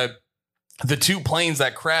was the two planes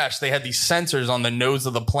that crashed, they had these sensors on the nose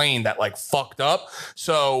of the plane that like fucked up.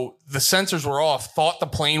 So the sensors were off, thought the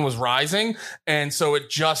plane was rising. And so it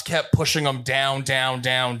just kept pushing them down.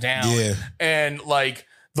 Yeah. And like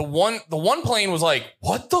the one plane was like,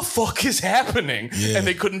 what the fuck is happening? Yeah. And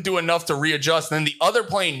they couldn't do enough to readjust. And then the other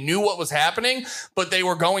plane knew what was happening, but they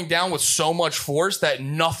were going down with so much force that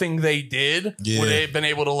nothing they did would have been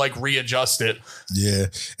able to like readjust it. Yeah.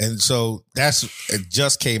 And so it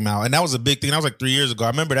just came out. And that was a big thing. That was like 3 years ago. I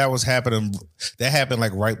remember that was happening. That happened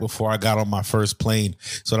like right before I got on my first plane.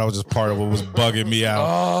 So that was just part of what was bugging me out.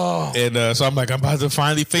 Oh. And so I'm like, I'm about to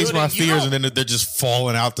finally face my fears. And then they're just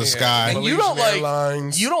falling out the sky. And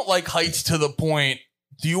you don't like heights to the point.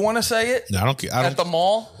 Do you want to say it? No, I don't. At the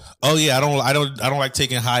mall? Oh yeah, I don't like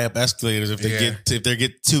taking high up escalators if they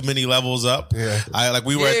get too many levels up. Yeah.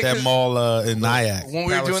 We were at that mall in Nyack when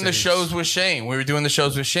we were doing the shows with Shane.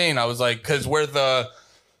 I was like, because where the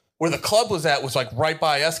club was at was like right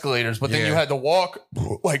by escalators, but then you had to walk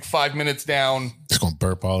like 5 minutes down. It's gonna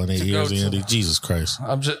burp all in their ears, Andy. Jesus Christ!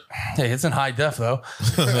 Hey, it's in high def though,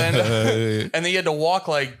 and then you had to walk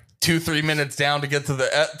like 2-3 minutes down to get to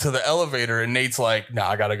the elevator, and Nate's like, "Nah,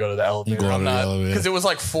 I gotta go to the elevator. I'm not," because it was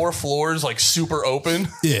like 4 floors, like super open.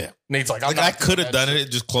 Yeah, Nate's like, I could have done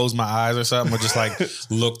it, just closed my eyes or something, or just like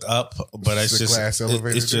looked up, but it's just glass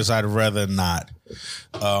elevator. It's just I'd rather not.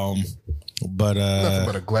 But nothing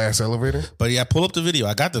but a glass elevator. But yeah, pull up the video.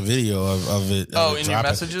 I got the video of it. Oh, in your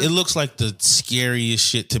messages? It looks like the scariest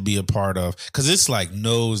shit to be a part of because it's like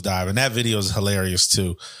nosedive, and that video is hilarious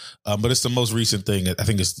too. But it's the most recent thing. I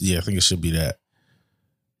think it should be that.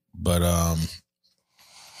 But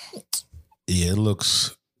it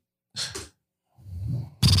looks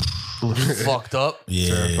fucked up.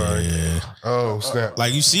 Yeah, terrifying. Yeah. Oh snap!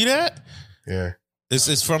 Like you see that? Yeah.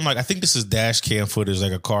 It's from like I think this is dash cam footage,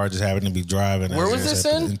 like a car just happened to be driving. Where was this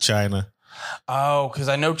in? In China. Oh, because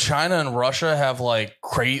I know China and Russia have like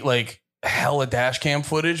hella dash cam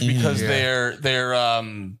footage because their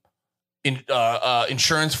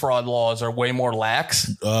insurance fraud laws are way more lax.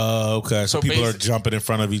 Okay. So people are jumping in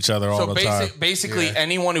front of each other all the time. Basically,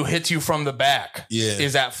 anyone who hits you from the back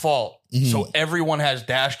is at fault. So everyone has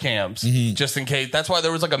dash cams just in case. That's why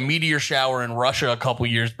there was like a meteor shower in Russia a couple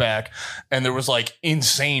years back, and there was like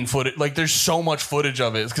insane footage. Like there's so much footage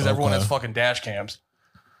of it. It's because everyone has fucking dash cams.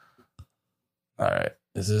 All right.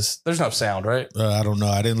 There's no sound, right? I don't know.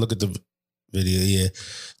 I didn't look at the video. Yeah.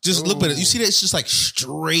 Just look at it. You see that? It's just like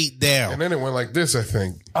straight down. And then it went like this, I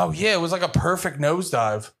think. Oh, yeah. It was like a perfect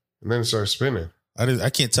nosedive. And then it started spinning. I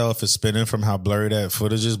can't tell if it's spinning from how blurry that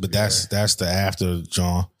footage is, but that's the after,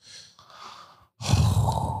 John.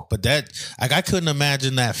 But that, like, I couldn't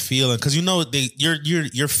imagine that feeling because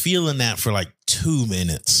you're feeling that for like 2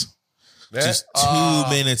 minutes. Just 2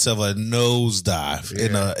 minutes of a nosedive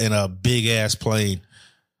in a big ass plane.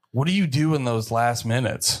 What do you do in those last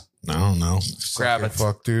minutes? I don't know. Grab it.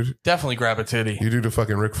 Fuck, dude. Definitely grab a titty. You do the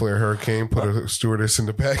fucking Ric Flair hurricane, put a stewardess in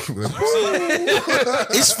the back.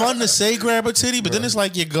 It's fun to say grab a titty, but then it's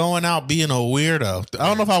like you're going out being a weirdo. I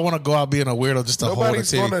don't know if I want to go out being a weirdo just to hold a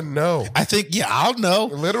Nobody's titty. gonna know. I think, I'll know.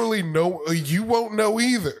 Literally, no, you won't know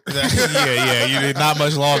either. yeah. You did not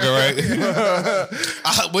much longer, right?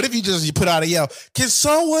 What if you put out a yell? Can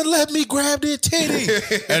someone let me grab their titty?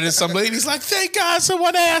 And then some lady's like, "Thank God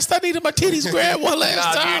someone asked. I needed my titties grabbed one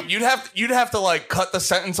last time." Dude, you'd have to like cut the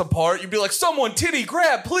sentence apart. You'd be like, "Someone titty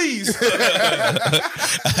grab, please."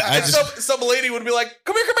 Some lady would be like,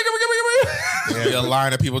 "Come here." Yeah, a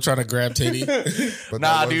line of people trying to grab titty.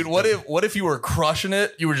 Nah, dude. What if you were crushing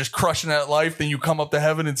it? You were just crushing that life. Then you come up to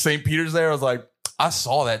heaven and St. Peter's there. I was like, I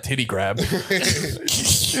saw that titty grab.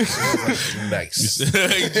 Nice.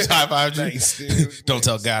 Just high five you. Nice, dude. Don't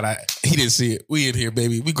tell God he didn't see it. We in here,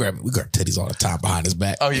 baby. We grab titties all the time behind his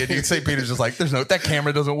back. Oh yeah, dude. St. Peter's just like, that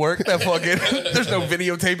camera doesn't work. That fucking there's no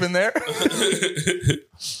videotape in there.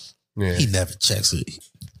 Yeah. He never checks it.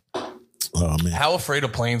 Oh man. How afraid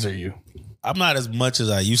of planes are you? I'm not as much as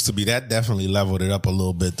I used to be. That definitely leveled it up a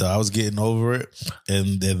little bit, though. I was getting over it,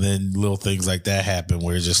 and then little things like that happen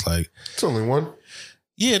where it's just like, It's only one.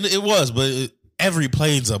 yeah, it was, but every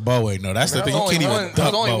plane's a Boeing. No, that's the thing. You can't even.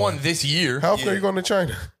 There's only one this year. How often are you going to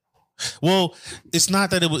China? Well, it's not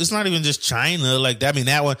that it's not even just China. Like that. I mean,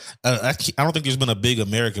 that one. I don't think there's been a big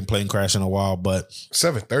American plane crash in a while, but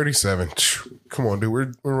 737. Come on, dude.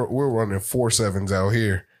 We're running 47s out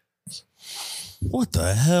here. what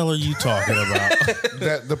the hell are you talking about?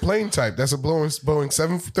 That the plane type. That's a Boeing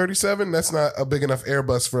 737. That's not a big enough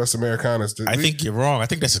Airbus for us Americanos. Dude. I think you're wrong. I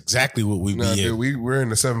think that's exactly what we Nah, be in. dude, we're in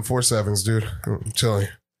the 747s, dude. I'm telling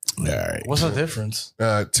All right. What's the difference?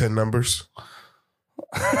 you. 10 numbers.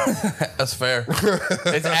 That's fair.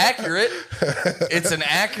 It's accurate. It's an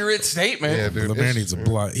accurate statement. Yeah, dude. The man needs a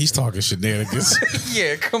blunt. He's talking shenanigans.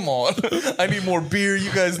 Yeah, come on. I need more beer.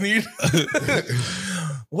 You guys need.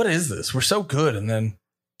 What is this? We're so good, and then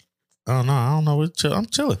Oh no, I don't know. I'm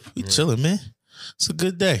chilling. We chilling, man. It's a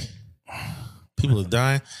good day. People are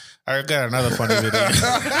dying. I got another funny video.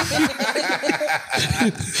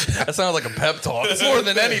 that sounds like a pep talk. It's more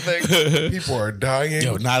than anything. People are dying.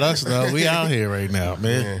 Yo, not us though. We out here right now,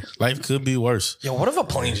 man. Yeah. Life could be worse. Yo, what if a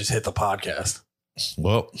plane just hit the podcast?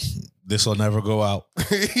 Well, this will never go out.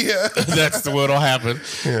 Yeah. That's what'll happen.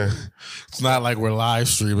 Yeah. It's not like we're live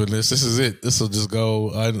streaming this. This is it. This will just go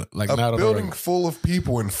like A not building on full of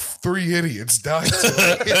people and 3 idiots died. 3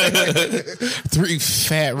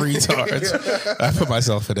 fat retards. I put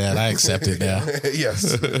myself in that. I accept it now.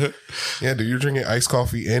 Yes. Yeah, dude, you're drinking iced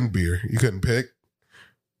coffee and beer. You couldn't pick.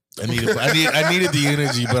 I needed the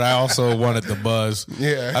energy, but I also wanted the buzz.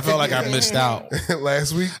 Yeah. I felt like I missed out.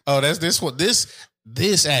 Last week. Oh, that's this one.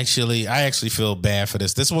 This actually, I actually feel bad for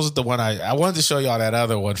this. This wasn't the one I wanted to show y'all that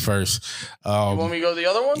other one first. You want me to go to the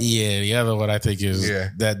other one? Yeah, the other one I think is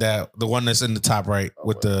that the one that's in the top right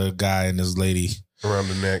with the guy and his lady Around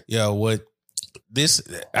the neck. Yo,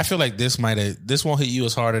 I feel like this won't hit you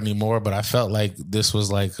as hard anymore, but I felt like this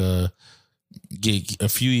was like a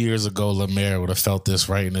few years ago. Lemaire would have felt this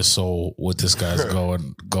right in his soul what this guy's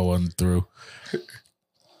going through.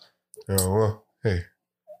 Oh, well, hey.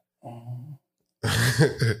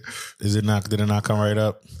 Is it not? Did it not come right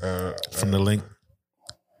up from the link?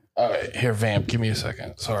 All right, here, Vamp. Give me a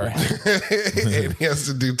second. Sorry. And he has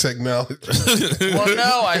to do technology. Well,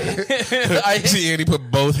 no, I See Andy put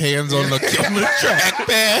both hands on the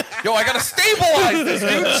trackpad. Yo, I gotta stabilize this,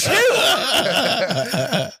 dude.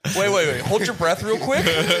 Chill. Wait. Hold your breath real quick.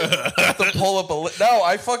 I have to pull up No,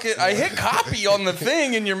 I hit copy on the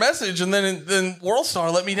thing in your message, and then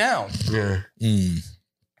WorldStar let me down. Yeah.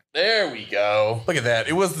 There we go. Look at that.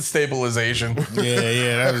 It was the stabilization.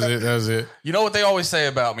 Yeah, that was it. You know what they always say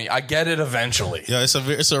about me? I get it eventually. Yeah,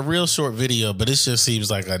 it's a real short video, but it just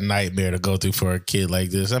seems like a nightmare to go through for a kid like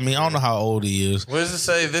this. I mean, I don't know how old he is. What does it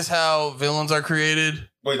say? This how villains are created?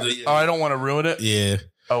 Oh, I don't want to ruin it. Yeah.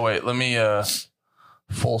 Oh wait, let me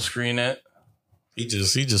full screen it. He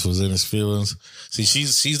just was in his feelings. See,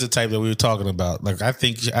 she's the type that we were talking about. Like I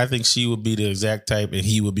think she would be the exact type, and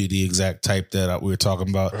he would be the exact type that we were talking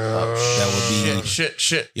about. That would be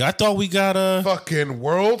shit. Yeah, I thought we got a fucking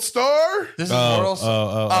World Star? This is World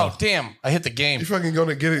Star. Oh, damn! I hit the game. You fucking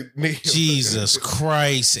gonna get it? Jesus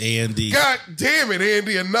Christ, Andy! God damn it,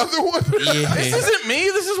 Andy! Another one? Yeah. This isn't me.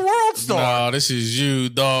 This is World Star. No, this is you,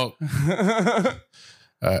 dog.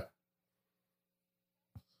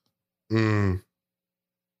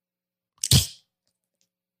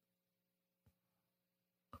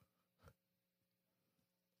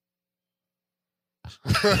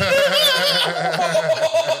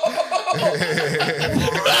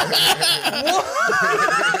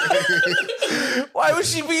 Why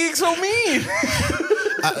was she being so mean?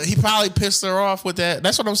 He probably pissed her off with that.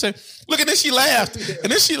 That's what I'm saying. Look at this. She laughed.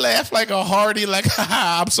 And then she laughed like a hearty, like,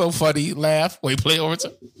 haha, I'm so funny. Laugh. Wait, play over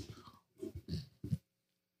to.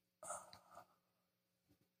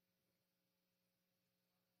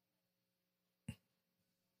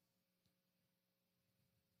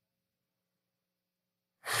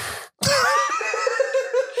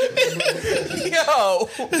 Yo,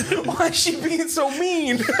 why is she being so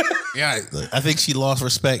mean? Yeah, I think she lost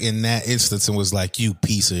respect in that instance and was like, you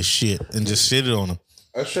piece of shit, and just shitted on him.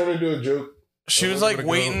 I was trying to do a joke. She was like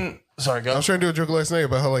waiting. Sorry, go. I was trying to do a joke last night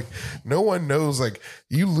about how like no one knows like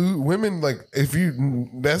you lose women like if you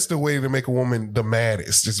that's the way to make a woman the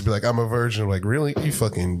maddest. Just be like I'm a virgin. Like really, you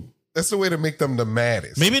fucking. That's the way to make them the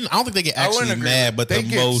maddest. Maybe I don't think they get actually mad, but they the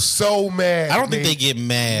get most. So mad. I don't think they get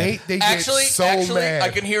mad. They Actually, get so mad. I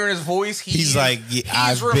can hear in his voice. He's like, yeah,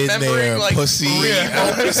 I've been remembering, there, like, pussy.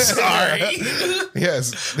 I'm sorry.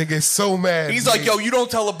 Yes, they get so mad. He's like, yo, you don't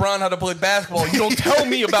tell LeBron how to play basketball. You don't tell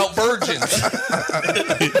me about virgins.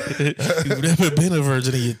 You've never been a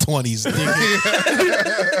virgin in your 20s.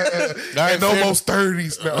 And almost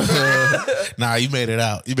 30s now. Nah, you made it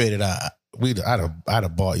out. You made it out. I'd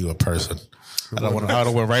have bought you a person. I'd have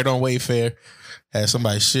went right on Wayfair, had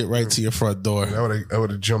somebody shit right to your front door. I would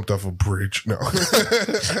have jumped off a bridge. No,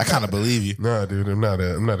 I kind of believe you. Nah, dude, I'm not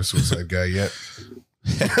a suicide guy yet.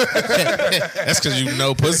 That's because you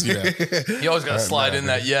know pussy now. You always gotta slide in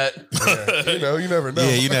that yet. Yeah, you never know.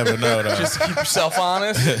 Yeah, you never know though. Just to keep yourself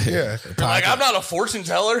honest. Yeah, You're like, I'm not a fortune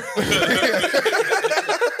teller.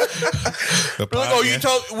 Like, oh, you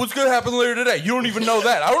tell what's gonna happen later today. You don't even know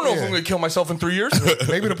that. I don't know if I'm gonna kill myself in 3 years.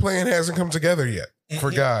 Maybe the plan hasn't come together yet.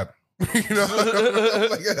 For God. You know,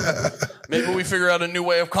 Maybe we figure out a new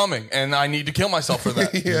way of coming, and I need to kill myself for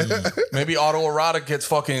that. Yeah. Maybe autoerotic gets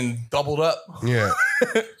fucking doubled up. Yeah.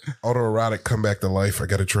 Autoerotic come back to life. I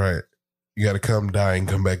gotta try it. You gotta come, die, and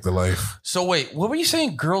come back to life. So wait, what were you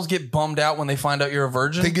saying? Girls get bummed out when they find out you're a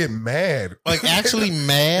virgin? They get mad. Like actually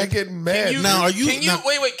mad. They get mad. Now, are you? Can you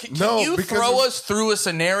wait? Can you throw us through a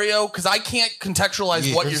scenario? Because I can't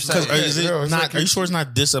contextualize what you're saying. Are you sure it's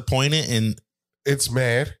not disappointed? And it's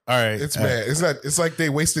mad. All right, it's mad. It's not. It's like they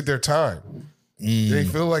wasted their time. They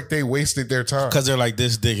feel like they wasted their time because they're like,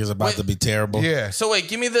 this dick is about to be terrible. Yeah. So wait,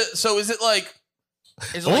 give me the. So is it like?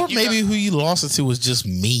 Or maybe who you lost it to was just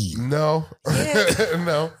mean. No.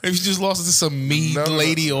 No. If you just lost it to some mean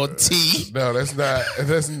lady on T. No, that's not.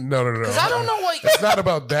 That's no. Because I don't know what. It's not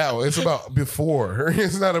about that. It's about before.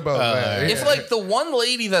 It's not about that. If like the one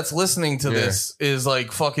lady that's listening to this is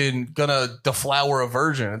like fucking gonna deflower a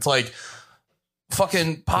virgin, it's like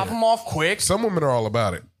fucking pop them off quick. Some women are all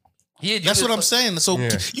about it. Yeah, that's what I'm saying. So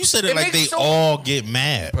you said it like they so all get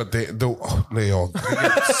mad, but they all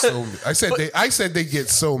get so. I said they get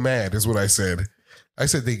so mad. Is what I said. I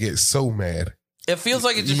said they get so mad. It feels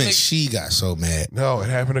like it just makes she got so mad. No, it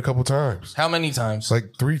happened a couple times. How many times?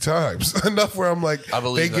 Like 3 times. Enough where I'm like, I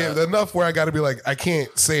believe they get enough where I got to be like, I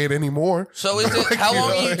can't say it anymore. So is it? Like, How long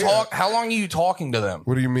are you talk? How long are you talking to them?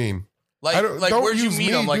 What do you mean? Like where'd you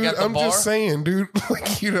meet them? Like dude. at the bar? I'm just saying, dude.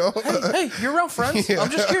 Like, you know. Hey, you're around friends. Yeah.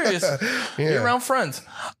 I'm just curious. You're around friends.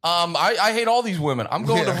 I hate all these women. I'm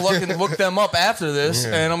going to look them up after this,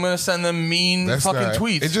 and I'm going to send them mean fucking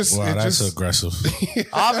tweets. That's aggressive.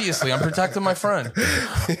 Obviously, I'm protecting my friend.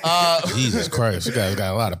 Jesus Christ, you guys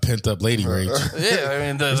got a lot of pent up lady rage. Yeah, I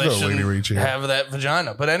mean, they shouldn't have that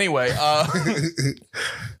vagina. But anyway,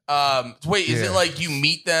 wait, is it like you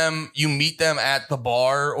meet them at the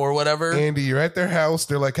bar or whatever? Andy, you're at their house.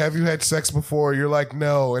 They're like, have you had sex before? You're like,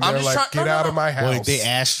 no. And they're like, get out of my house. Wait, they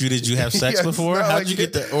asked you, did you have sex before? How'd you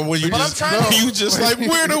get that? Or were you you just like,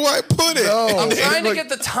 where do I put it? No. I'm trying to get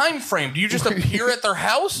the time frame. Do you just appear at their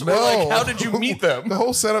house? No. Or like, how did you meet them? The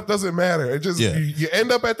whole setup doesn't matter. It just, you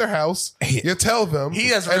end up at their house. You tell them. He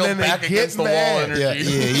has real back against the wall energy. Yeah,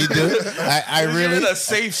 you do. I really. in a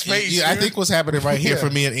safe space. I think what's happening right here for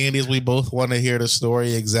me and Andy is we both want to hear the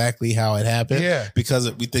story exactly how it happened. Yeah.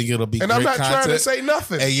 Because we think it'll be and great I'm not content. trying to say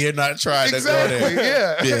nothing. And you're not trying to go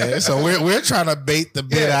there. Yeah. So we're trying to bait the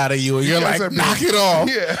bit out of you. And you're like, knock it off.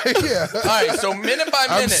 Yeah. All right. So minute by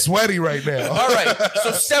minute. I'm sweaty right now. All right.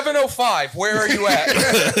 So 7:05. Where are you at?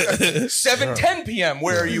 7:10 p.m.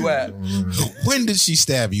 Where are you at? When did she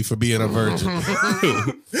stab you for being a virgin?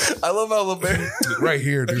 I love how LeBaron. Right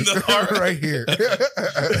here, dude. Right here.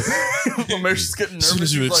 LeBaron's just getting nervous. As soon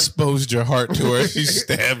as you exposed your heart to her, she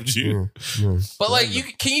stabbed you. But like,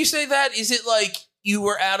 can you say that? Is it like you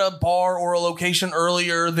were at a bar or a location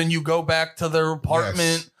earlier, then you go back to their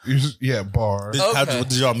apartment? Yes. Bar.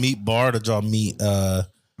 Did y'all meet bar? Did y'all meet?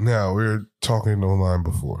 No, we were talking online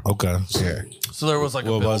before. Okay. Yeah. So there was like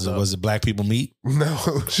a What was it? build-up. Was it black people meat? No,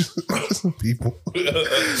 it was just people.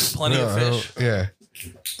 Plenty of fish. Yeah.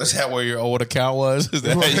 That's how where your old account was? Is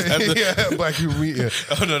that how you have to- Yeah, black people meat. Yeah.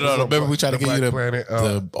 Oh, no. Remember we tried to The get you the,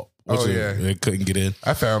 Black Planet. They couldn't get in.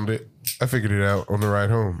 I found it. I figured it out on the ride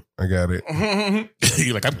home. I got it.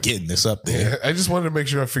 You're like, I'm getting this up there. Yeah, I just wanted to make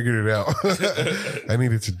sure I figured it out. I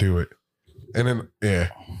needed to do it. And then, yeah.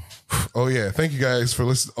 Oh, yeah. Thank you guys for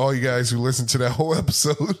listening. All you guys who listened to that whole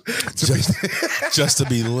episode. Just to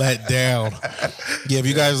be let down. Yeah, if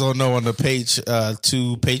you guys don't know, on the page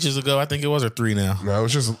 2 pages ago, I think it was, or 3 now. No,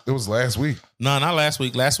 it was last week. No, not last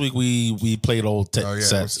week. Last week we played old Oh, yeah,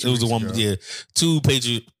 sets. it was It was the 2 one. weeks ago.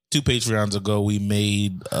 Yeah, 2 Patreons ago, we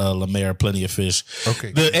made Lemaire Plenty of Fish.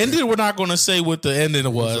 Okay. The ending, we're not going to say what the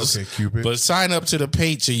ending was. Okay, Cupid. But sign up to the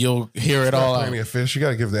page and you'll hear it all out. Plenty of Fish. You got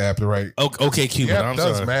to give the app the right. Okay, Cupid. Yeah, I'm it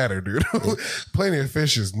does sorry. matter, dude. Plenty of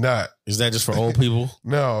Fish is not. Is that just for old people?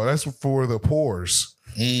 No, that's for the poors.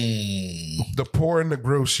 The poor and the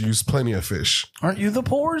gross use Plenty of Fish. Aren't you the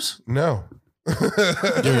pores? No.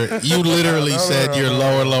 You literally said you're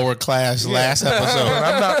lower class last But episode.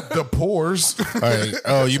 I'm not the poors. All right.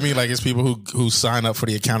 Oh, you mean like it's people who sign up for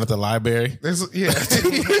the account at the library? Yeah,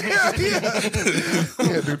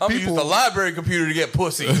 dude. I'm using the library computer to get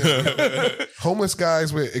pussy. Homeless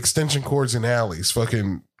guys with extension cords in alleys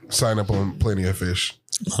fucking sign up on Plenty of Fish.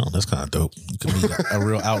 Oh, that's kind of dope. You can be a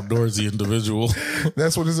real outdoorsy individual.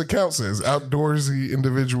 That's what his account says. Outdoorsy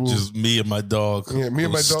individual. Just me and my dog. Yeah, me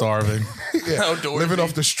and my dog. Starving. Outdoorsy. Living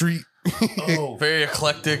off the street. Very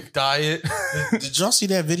eclectic diet. Did y'all see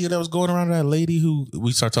that video that was going around of that lady who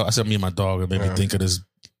we started talking? I said me and my dog. It made me think of this.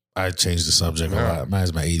 I changed the subject a lot.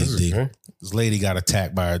 Mine's my ADD. Okay. This lady got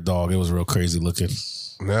attacked by her dog. It was real crazy looking.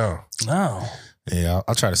 No. No. Yeah,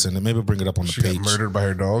 I'll try to send it. Maybe bring it up on the She page. got murdered by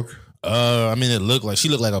her dog. I mean, she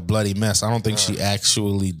looked like a bloody mess. I don't think she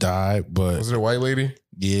actually died, but Was it a white lady?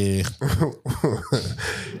 yeah,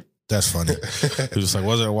 that's funny. He was like,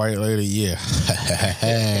 "Was it a white lady?" Yeah,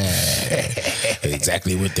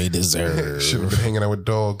 exactly what they deserve. Should have been hanging out with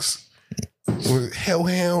dogs. With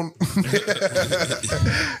Hellhound.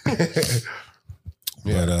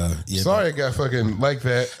 But yeah, Sorry I got fucking like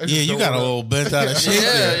that. I just yeah, you don't got a wanna- little bent out of shape.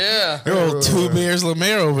 Yeah. You're old 2 Bears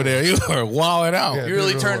Lemaire over there. You are wilding out. Yeah. You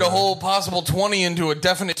really turned a whole possible 20 into a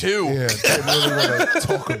definite 2. Yeah, didn't really want to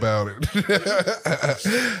talk about it.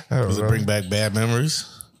 I don't Does it know. bring back bad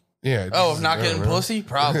memories? Yeah. Oh, of not I don't getting know. pussy?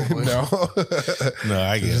 Probably. No. No,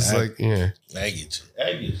 I get It's it. like, yeah. I get you.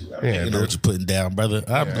 I get you. Yeah, You know what you're putting down, brother.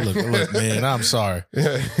 Look, man, I'm sorry.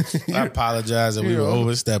 Yeah. I apologize that we were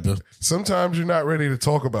overstepping. Sometimes you're not ready to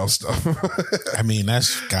talk about stuff. I mean,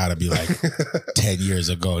 that's got to be like 10 years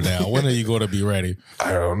ago now. When are you going to be ready?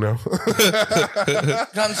 I don't know.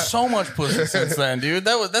 Gotten so much pussy since then, dude.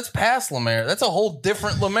 That's past Lemaire. That's a whole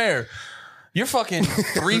different Lemaire. You're fucking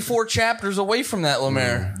 3-4 chapters away from that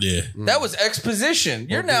Lemaire. Yeah. That was exposition.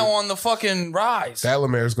 You're now on the fucking rise. That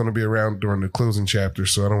Lemaire is going to be around during the closing chapter,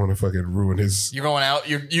 so I don't want to fucking ruin his. You're going out.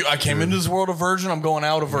 I came into this world a virgin. I'm going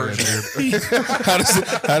out a virgin. How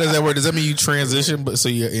does that work? Does that mean you transition, but so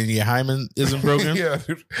your hymen isn't broken? Yeah,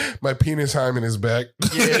 dude. My penis hymen is back.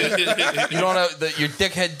 Yeah. You don't have your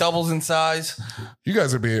dickhead doubles in size. You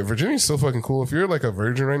guys are being Virginia's so fucking cool. If you're like a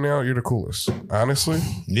virgin right now, you're the coolest. Honestly,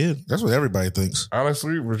 Yeah, that's what everybody thinks.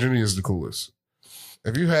 Virginia is the coolest.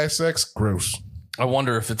 If you had sex, gross. I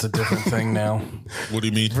wonder if it's a different thing now. What do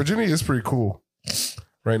you mean? Virginia is pretty cool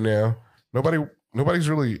right now. Nobody's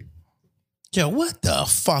really. Yeah, what the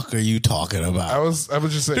fuck are you talking about? I was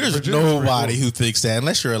just saying. There's Virginia's pretty nobody cool. who thinks that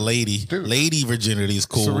unless you're a lady. Dude. Lady virginity is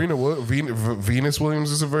cool. Venus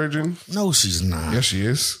Williams is a virgin. No, she's not. Yes, she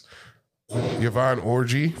is. Yvonne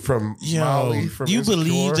Orgy from Molly from you Insecure.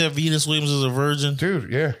 believe that Venus Williams is a virgin? Dude,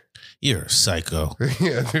 yeah. You're a psycho.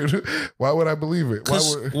 Yeah, dude. Why would I believe it? Why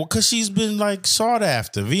would, Because she's been like sought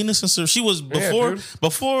after. Venus and she was before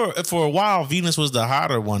for a while. Venus was the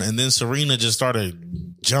hotter one, and then Serena just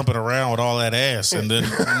started jumping around with all that ass, and then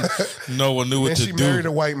no one knew what and to she do. married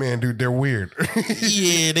a white man, dude. They're weird.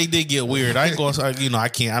 Yeah, they did get weird. I ain't going. I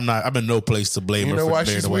can't. I'm in no place to blame You her. know for why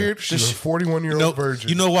marrying she's a white- weird? She's a 41-year-old virgin.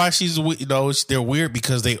 You know why she's they're weird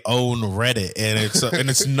because they own Reddit, and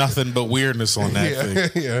it's nothing but weirdness on that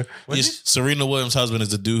thing. Yeah. Yes, Serena Williams' husband is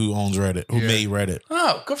the dude who owns Reddit, who made Reddit.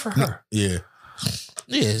 Oh, good for her. Yeah.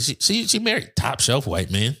 Yeah, she married top shelf white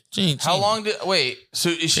man. How long did wait? So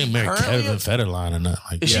is She she ain't married currently? Kevin Federline or nothing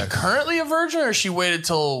like Is that. she currently a virgin, or she waited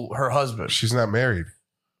till her husband? She's not married.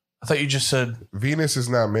 I thought you just said. Venus is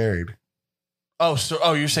not married. Oh,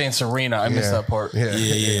 you're saying Serena. I missed that part. Yeah.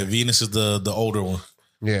 Yeah. Venus is the older one.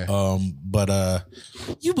 Yeah. But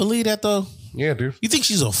you believe that though? Yeah, dude. You think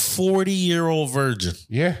she's a 40-year-old virgin?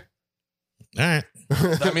 Yeah. All right.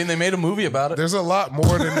 I mean, they made a movie about it. There's a lot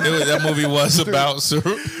more than That movie was about.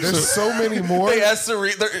 There's so many more. They asked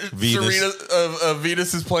Serena, Venus.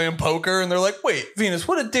 Venus is playing poker, and they're like, "Wait, Venus,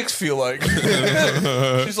 what do dicks feel like?"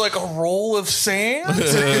 She's like, "A roll of sand."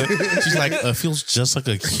 She's like, feels just like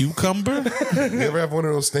a cucumber. You ever have one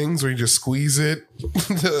of those things where you just squeeze it?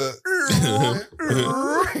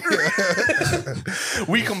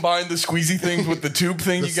 We combine the squeezy things with the tube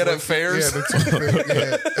thing you get at fairs. Yeah,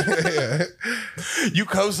 the yeah. You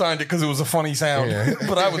co-signed it because it was a funny sound, Yeah.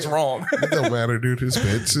 but I was wrong. It don't matter, dude.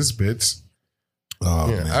 His bits. Oh,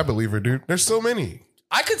 Yeah, man. I believe her, dude. There's so many.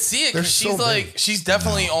 I could see it There's because so she's many. like, she's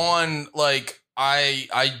definitely on like, I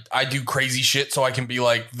do crazy shit so I can be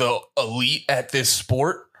like the elite at this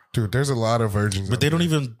sport. Dude, there's a lot of virgins. But out they don't there.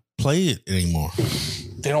 even play it anymore.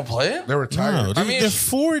 They don't play it? They're retired. No, I mean, they're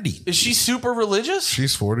 40. Is she super religious?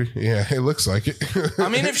 She's 40. Yeah, it looks like it. I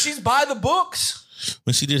mean, if she's by the books.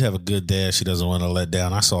 When she did have a good dad, she doesn't want to let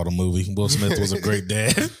down. I saw the movie. Will Smith was a great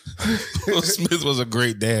dad. Will Smith was a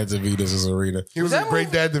great dad to Venus and Serena. He was that a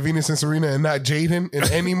great dad to Venus and Serena and not Jaden in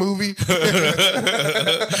any movie.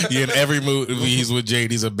 Yeah, in every movie he's with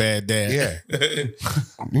Jade, he's a bad dad. Yeah.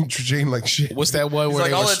 You treat Jaden like shit. What's that one where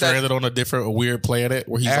like, they I'll were let that- stranded on a different, a weird planet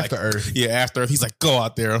where he's After like, Earth. Yeah, after Earth. He's like, go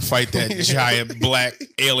out there and fight that giant black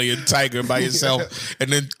alien tiger by yourself,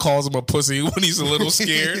 and then calls him a pussy when he's a little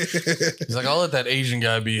scared. He's like, I'll let that Asian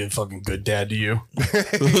guy be a fucking good dad to you.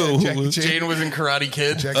 Jackie Chan. Jane was in Karate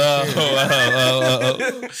Kid. Jackie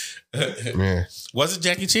Chan. Yeah. Was it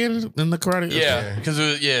Jackie Chan in the Karate? Yeah, because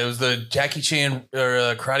it was the Jackie Chan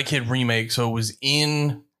or Karate Kid remake. So it was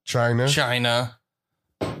in China. China.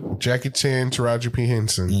 Jackie Chan, Taraji P.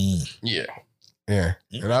 Henson. Mm. Yeah. Yeah.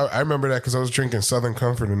 And I remember that because I was drinking Southern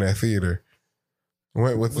Comfort in that theater.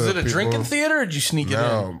 Went with Was the it a people- drinking theater or did you sneak it in?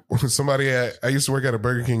 No, somebody I used to work at a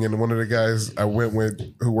Burger King, and one of the guys I went with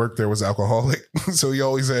who worked there was alcoholic. So he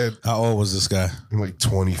always had How old was this guy? like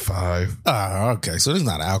 25. Ah, okay. So he's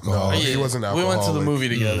not alcohol. No. He wasn't We went to the alcoholic. movie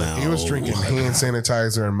together. No. He was drinking hand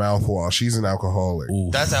sanitizer and mouthwash. He's an alcoholic.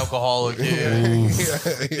 Ooh. That's alcoholic. Yeah.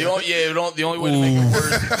 Yeah. The only way to make it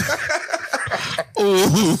worse.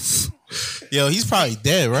 Oof. Yo, he's probably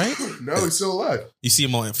dead, right? No, he's still alive. You see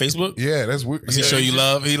him on Facebook? Yeah, that's weird. Does he show you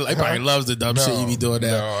love? He probably loves the dumb shit you be doing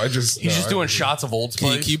now. No, He's just doing shots of Old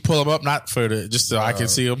Spice. Can you pull him up? Not for the, just so I can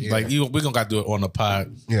see him. yeah. Like, we're going to do it on the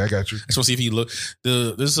pod. Yeah, I got you. I just want to see if he look.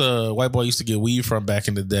 This white boy used to get weed from back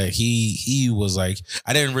in the day. He was like,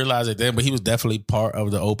 I didn't realize it then, but he was definitely part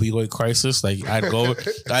of the opioid crisis. Like I'd go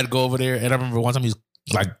over there, and I remember one time he was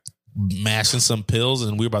like mashing some pills,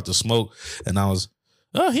 and we were about to smoke, and I was,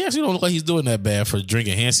 oh, he actually don't look like he's doing that bad for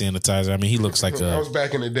drinking hand sanitizer. I mean, he looks like I was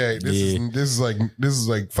back in the day. This is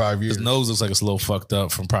like 5 years. his nose looks like it's a little fucked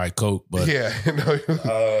up from probably coke, but Yeah, no,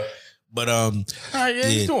 but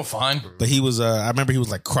He's doing fine. But he was, I remember he was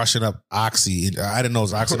like crushing up Oxy. And I didn't know it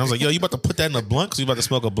was Oxy. And I was like, yo, you about to put that in a blunt? Because you about to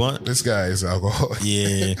smoke a blunt? this guy is alcoholic.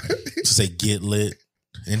 Yeah. To say get lit.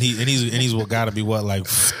 And he's what gotta be what, like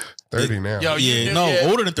 30 now. Yo, you yeah, knew- no, yeah.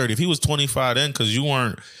 older than 30. If he was 25 then, because you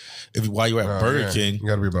weren't while you were at Burger yeah. King. You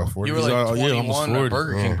got to be about 40. You were like Oh, yeah, 21 almost at 40.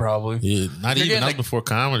 Burger King, probably. Yeah, not You're even getting that was a- before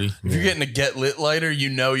comedy. If you're getting a get lit lighter, you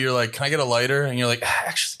know you're like, can I get a lighter? And you're like,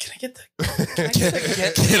 actually, can I get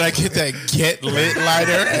that? Can I get that get lit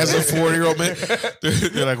lighter as a 40-year-old man?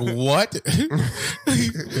 They're like, what?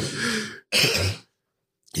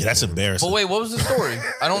 Yeah, that's embarrassing. But wait, what was the story?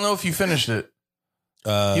 I don't know if you finished it. He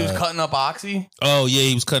was cutting up Oxy. Oh yeah,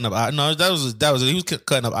 he was cutting up. No, that was he was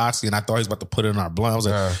cutting up Oxy, and I thought he was about to put it in our blunt. I was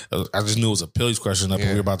like, I just knew it was a pill he was crushing up, and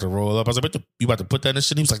we were about to roll up. I was like, you about to put that in this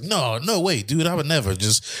shit? He was like, no way, dude, I would never.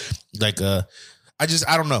 Just like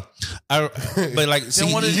I don't know. But like, see,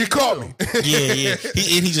 You caught me. yeah.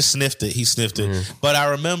 He just sniffed it. He sniffed it. But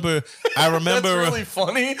I remember. That's really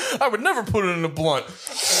funny. I would never put it in a blunt.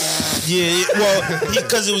 Yeah, well,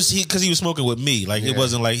 because he was smoking with me. Like it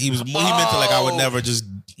wasn't like he meant to like I would never just.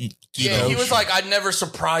 You know. He was like, I'd never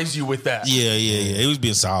surprise you with that. Yeah. He was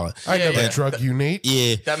being solid. I never yeah. drug you, Nate.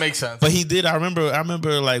 Yeah, That makes sense. but he did. I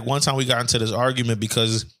remember like one time we got into this argument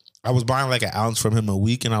because I was buying like an ounce from him a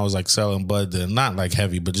week, and I was like selling bud, then not like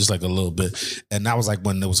heavy, but just like a little bit. And that was like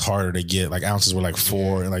when it was harder to get. Like ounces were like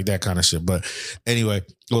 $4 and like that kind of shit. But anyway,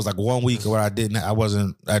 it was like 1 week where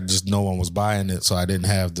no one was buying it. So I didn't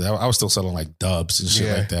have I was still selling like dubs and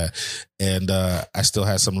shit like that. And I still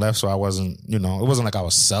had some left. So I wasn't, it wasn't like I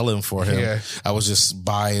was selling for him. Yeah. I was just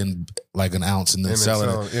buying like an ounce and then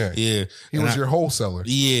selling it. Yeah. He was your wholesaler.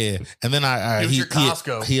 Yeah. And then he was your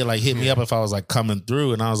Costco. He like hit me up if I was like coming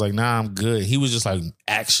through, and I was like, nah, I'm good. He was just like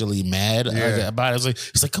actually mad about it. I was like,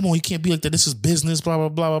 he's like, come on, you can't be like that. This is business, blah, blah,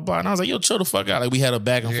 blah, blah, blah. And I was like, yo, chill the fuck out. Like we had a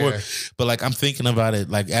back and forth. But like I'm thinking about it,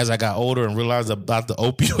 like as I got older and realized about the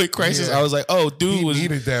opioid crisis, I was like, oh, dude he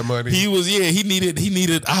needed that money. He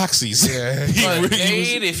needed oxys. Yeah.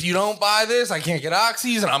 If you don't buy this, I can't get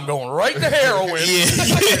oxys, and I'm going right to heroin.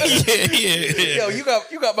 Yeah. Yo, you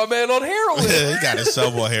got my man on heroin. He got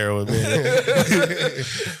himself on heroin, man.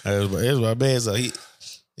 Here's my man. So I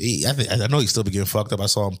know he's still be getting fucked up. I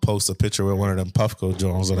saw him post a picture with one of them Puffco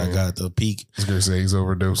Jones that I got the peak. I was gonna say he's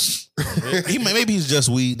overdosed. Maybe he's just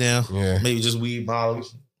weed now. Yeah, maybe just weed, Molly,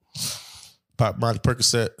 pop, Molly,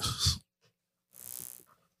 Percocet.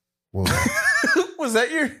 Was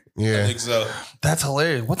that your? Yeah, I think so. That's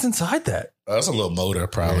hilarious. What's inside that? That's a little motor,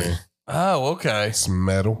 probably. Yeah. Oh, okay. It's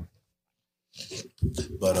metal.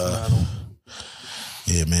 But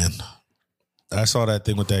yeah, man. I saw that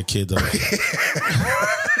thing with that kid though.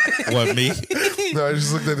 What, me? No, I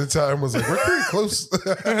just looked at the time and was like, we're pretty close.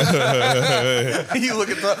 You look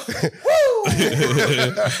at the woo!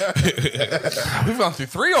 We've gone through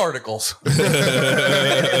 3 articles.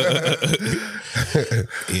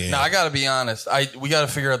 Yeah. Now I gotta be honest. We gotta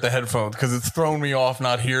figure out the headphones because it's thrown me off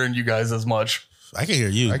not hearing you guys as much. I can hear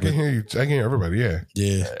you. I can hear you. I can hear everybody. Yeah.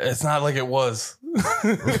 It's not like it was.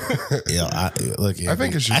 Yeah. I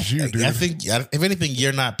think it's just you, dude. I think if anything,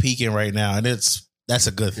 you're not peaking right now, and that's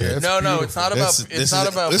a good thing. Yeah, no, it's not about. This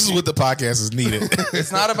is what the podcast is needed.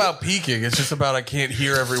 It's not about peaking. It's just about I can't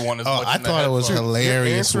hear everyone as much. I thought it was hilarious.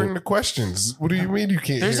 You're answering the questions. What do you mean you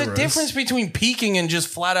can't? There's hear a difference between peaking and just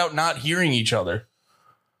flat out not hearing each other.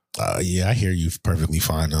 Yeah, I hear you perfectly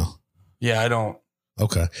fine though. Yeah, I don't.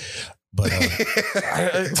 Okay. But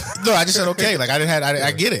no, I just said okay. Like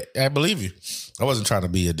I get it. I believe you. I wasn't trying to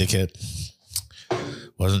be a dickhead.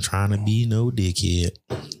 Wasn't trying to be no dickhead.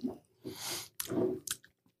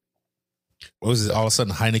 What was it? All of a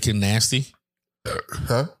sudden, Heineken nasty.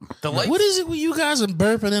 Huh? What is it with you guys and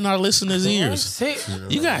burping in our listeners' ears?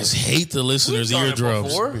 You guys hate the listeners'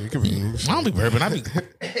 eardrums. I don't be burping.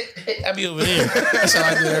 I be over there. That's how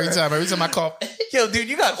I do it every time. Every time I cough. Yo, dude,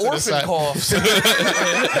 you got orphan coughs. Please,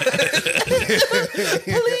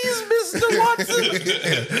 Mr. Watson.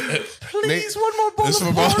 Please, one more bowl of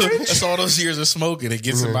porridge. That's all those years of smoking. It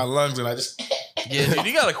gets in my lungs, and I just. Yeah, dude,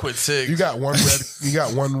 you gotta quit cigs. You got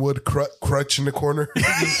one wood crutch in the corner.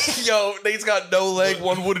 Yo, Nate's got no leg,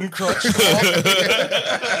 one wooden crutch.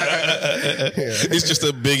 It's just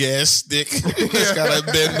a big ass stick. It's got a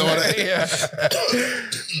bend on it.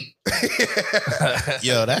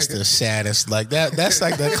 Yo, that's the saddest. Like that's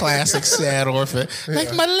like the classic sad orphan.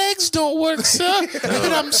 Like my legs don't work, sir,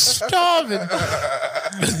 and I'm starving.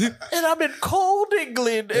 And I'm in cold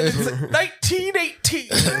England, and it's 1918.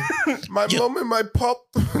 My mom and my pop,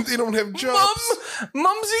 they don't have jobs.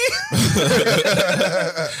 Mumsy.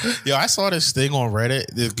 Yo, I saw this thing on Reddit.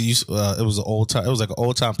 It was an old time. It was like an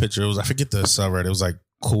old time picture. I forget the subreddit. It was like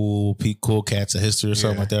cool cats of history or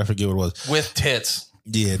something like that. I forget what it was. With tits.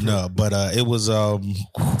 Yeah, no, but it was damn.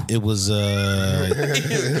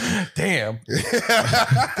 Damn,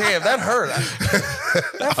 that hurt.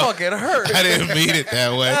 That fucking hurt. I didn't mean it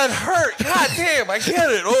that way. That hurt. God damn, I get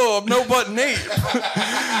it. Oh, I'm no butt Nate.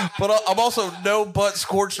 But I'm also no butt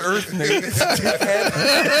scorched earth Nate.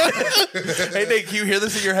 Hey Nate, can you hear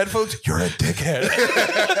this in your headphones? You're a dickhead.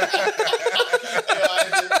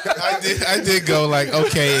 I did go like,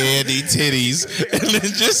 okay, Andy, titties, and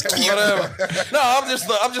then just keep whatever. No, I'm just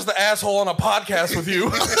the asshole on a podcast with you.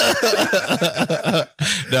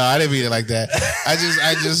 No, I didn't mean it like that.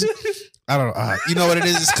 I don't know. You know what it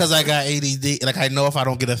is? It's because I got ADD. Like I know if I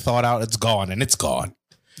don't get a thought out, it's gone, and it's gone.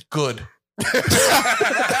 Good.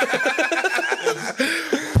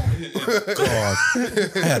 God,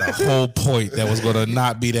 I had a whole point that was going to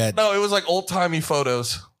not be that. No, it was like old timey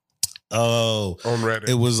photos. Oh, on Reddit.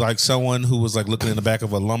 It was like someone who was like looking in the back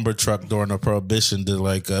of a lumber truck during the Prohibition. It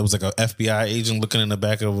was like an FBI agent looking in the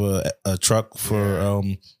back of a truck for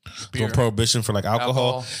Prohibition for like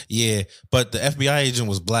alcohol. Yeah, but the FBI agent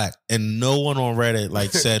was black, and no one on Reddit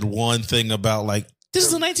like said one thing about like this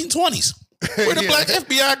is the 1920s. Where the black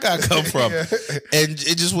FBI guy come from? And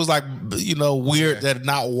it just was like, weird that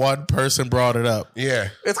not one person brought it up. Yeah.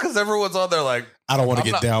 It's because everyone's on there like, I don't want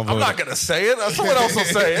to get downvoted. I'm not gonna say it. Someone else will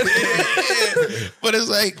say it. But it's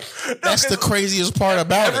like that's the craziest part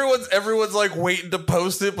about it. Everyone's like waiting to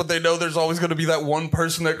post it, but they know there's always gonna be that one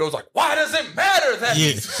person that goes like, "Why does it matter that?" Yeah,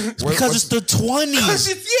 it's because it's the 20s.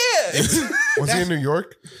 Was he in New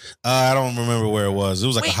York? I don't remember where it was. It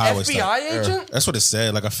was like a highway FBI stop. agent? That's what it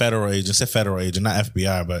said, like a federal agent. It said federal agent, not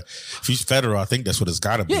FBI. But if he's federal, I think that's what it's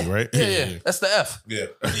got to be, right? Yeah. That's the F. Yeah.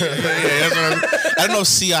 That's what I don't know.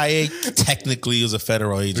 CIA technically is a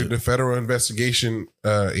federal agent. The Federal Investigation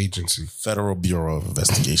Agency. Federal Bureau of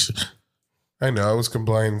Investigation. I know. I was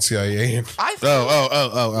complying with CIA and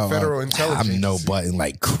Federal Intelligence. I'm no button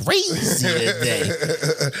like crazy today.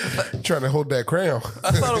 Trying to hold that crown.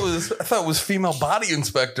 I thought it was female body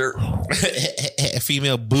inspector.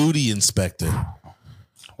 Female booty inspector.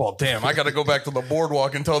 Well, damn, I got to go back to the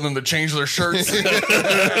boardwalk and tell them to change their shirts.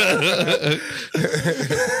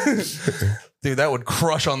 Dude, that would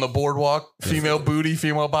crush on the boardwalk. Female booty,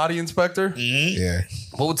 female body inspector. Mm-hmm. Yeah.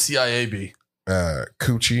 What would CIA be?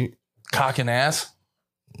 Coochie. Cock and ass?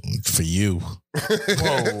 For you.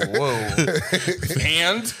 Whoa.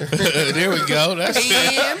 And? There we go. That's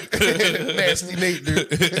Nasty Nate,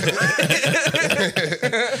 dude.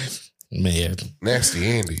 Man. Nasty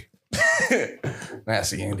Andy.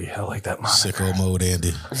 Nasty Andy. I like that moniker. Sicko mode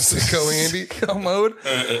Andy. Sicko Andy. Sicko mode?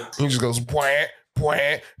 He just goes, bwah,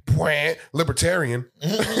 bwah, bwah. Libertarian.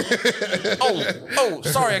 Oh,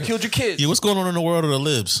 sorry, I killed your kid. Yeah, what's going on in the world of the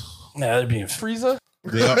libs? Nah, that'd be in Frieza.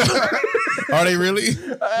 Are they really?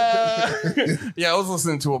 Yeah, I was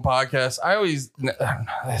listening to a podcast.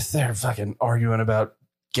 They're fucking arguing about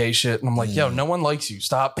gay shit, and I'm like, yo, no one likes you.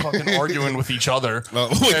 Stop fucking arguing with each other.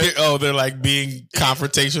 They're like being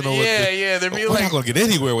confrontational. Yeah, they're being we're like, not gonna get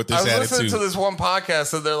anywhere with this I was attitude. listening to this one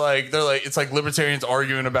podcast, and they're like, it's like libertarians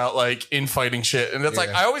arguing about like infighting shit, and it's like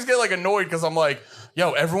I always get like annoyed because I'm like,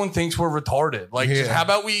 yo, everyone thinks we're retarded. Like, just, how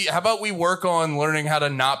about we work on learning how to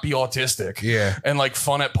not be autistic? Yeah, and like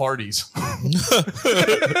fun at parties.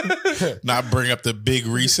 Not bring up the big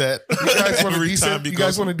reset. You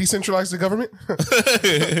guys want to decentralize the government?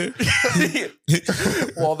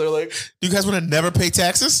 Well, they're like, do you guys want to never pay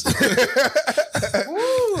taxes?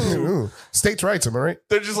 Ooh. States' rights, am I right?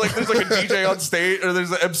 They're just like, there's like a DJ on stage, or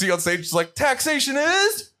there's an MC on stage, just like, taxation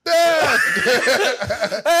is. Hey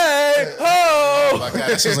ho! Oh my god,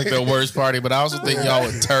 that sounds like the worst party. But I also think y'all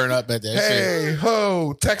would turn up at that shit. Hey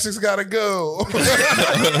ho, Texas gotta go.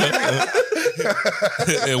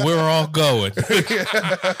 And we're all going.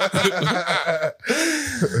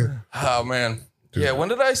 Oh man, yeah. When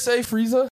did I say Frieza?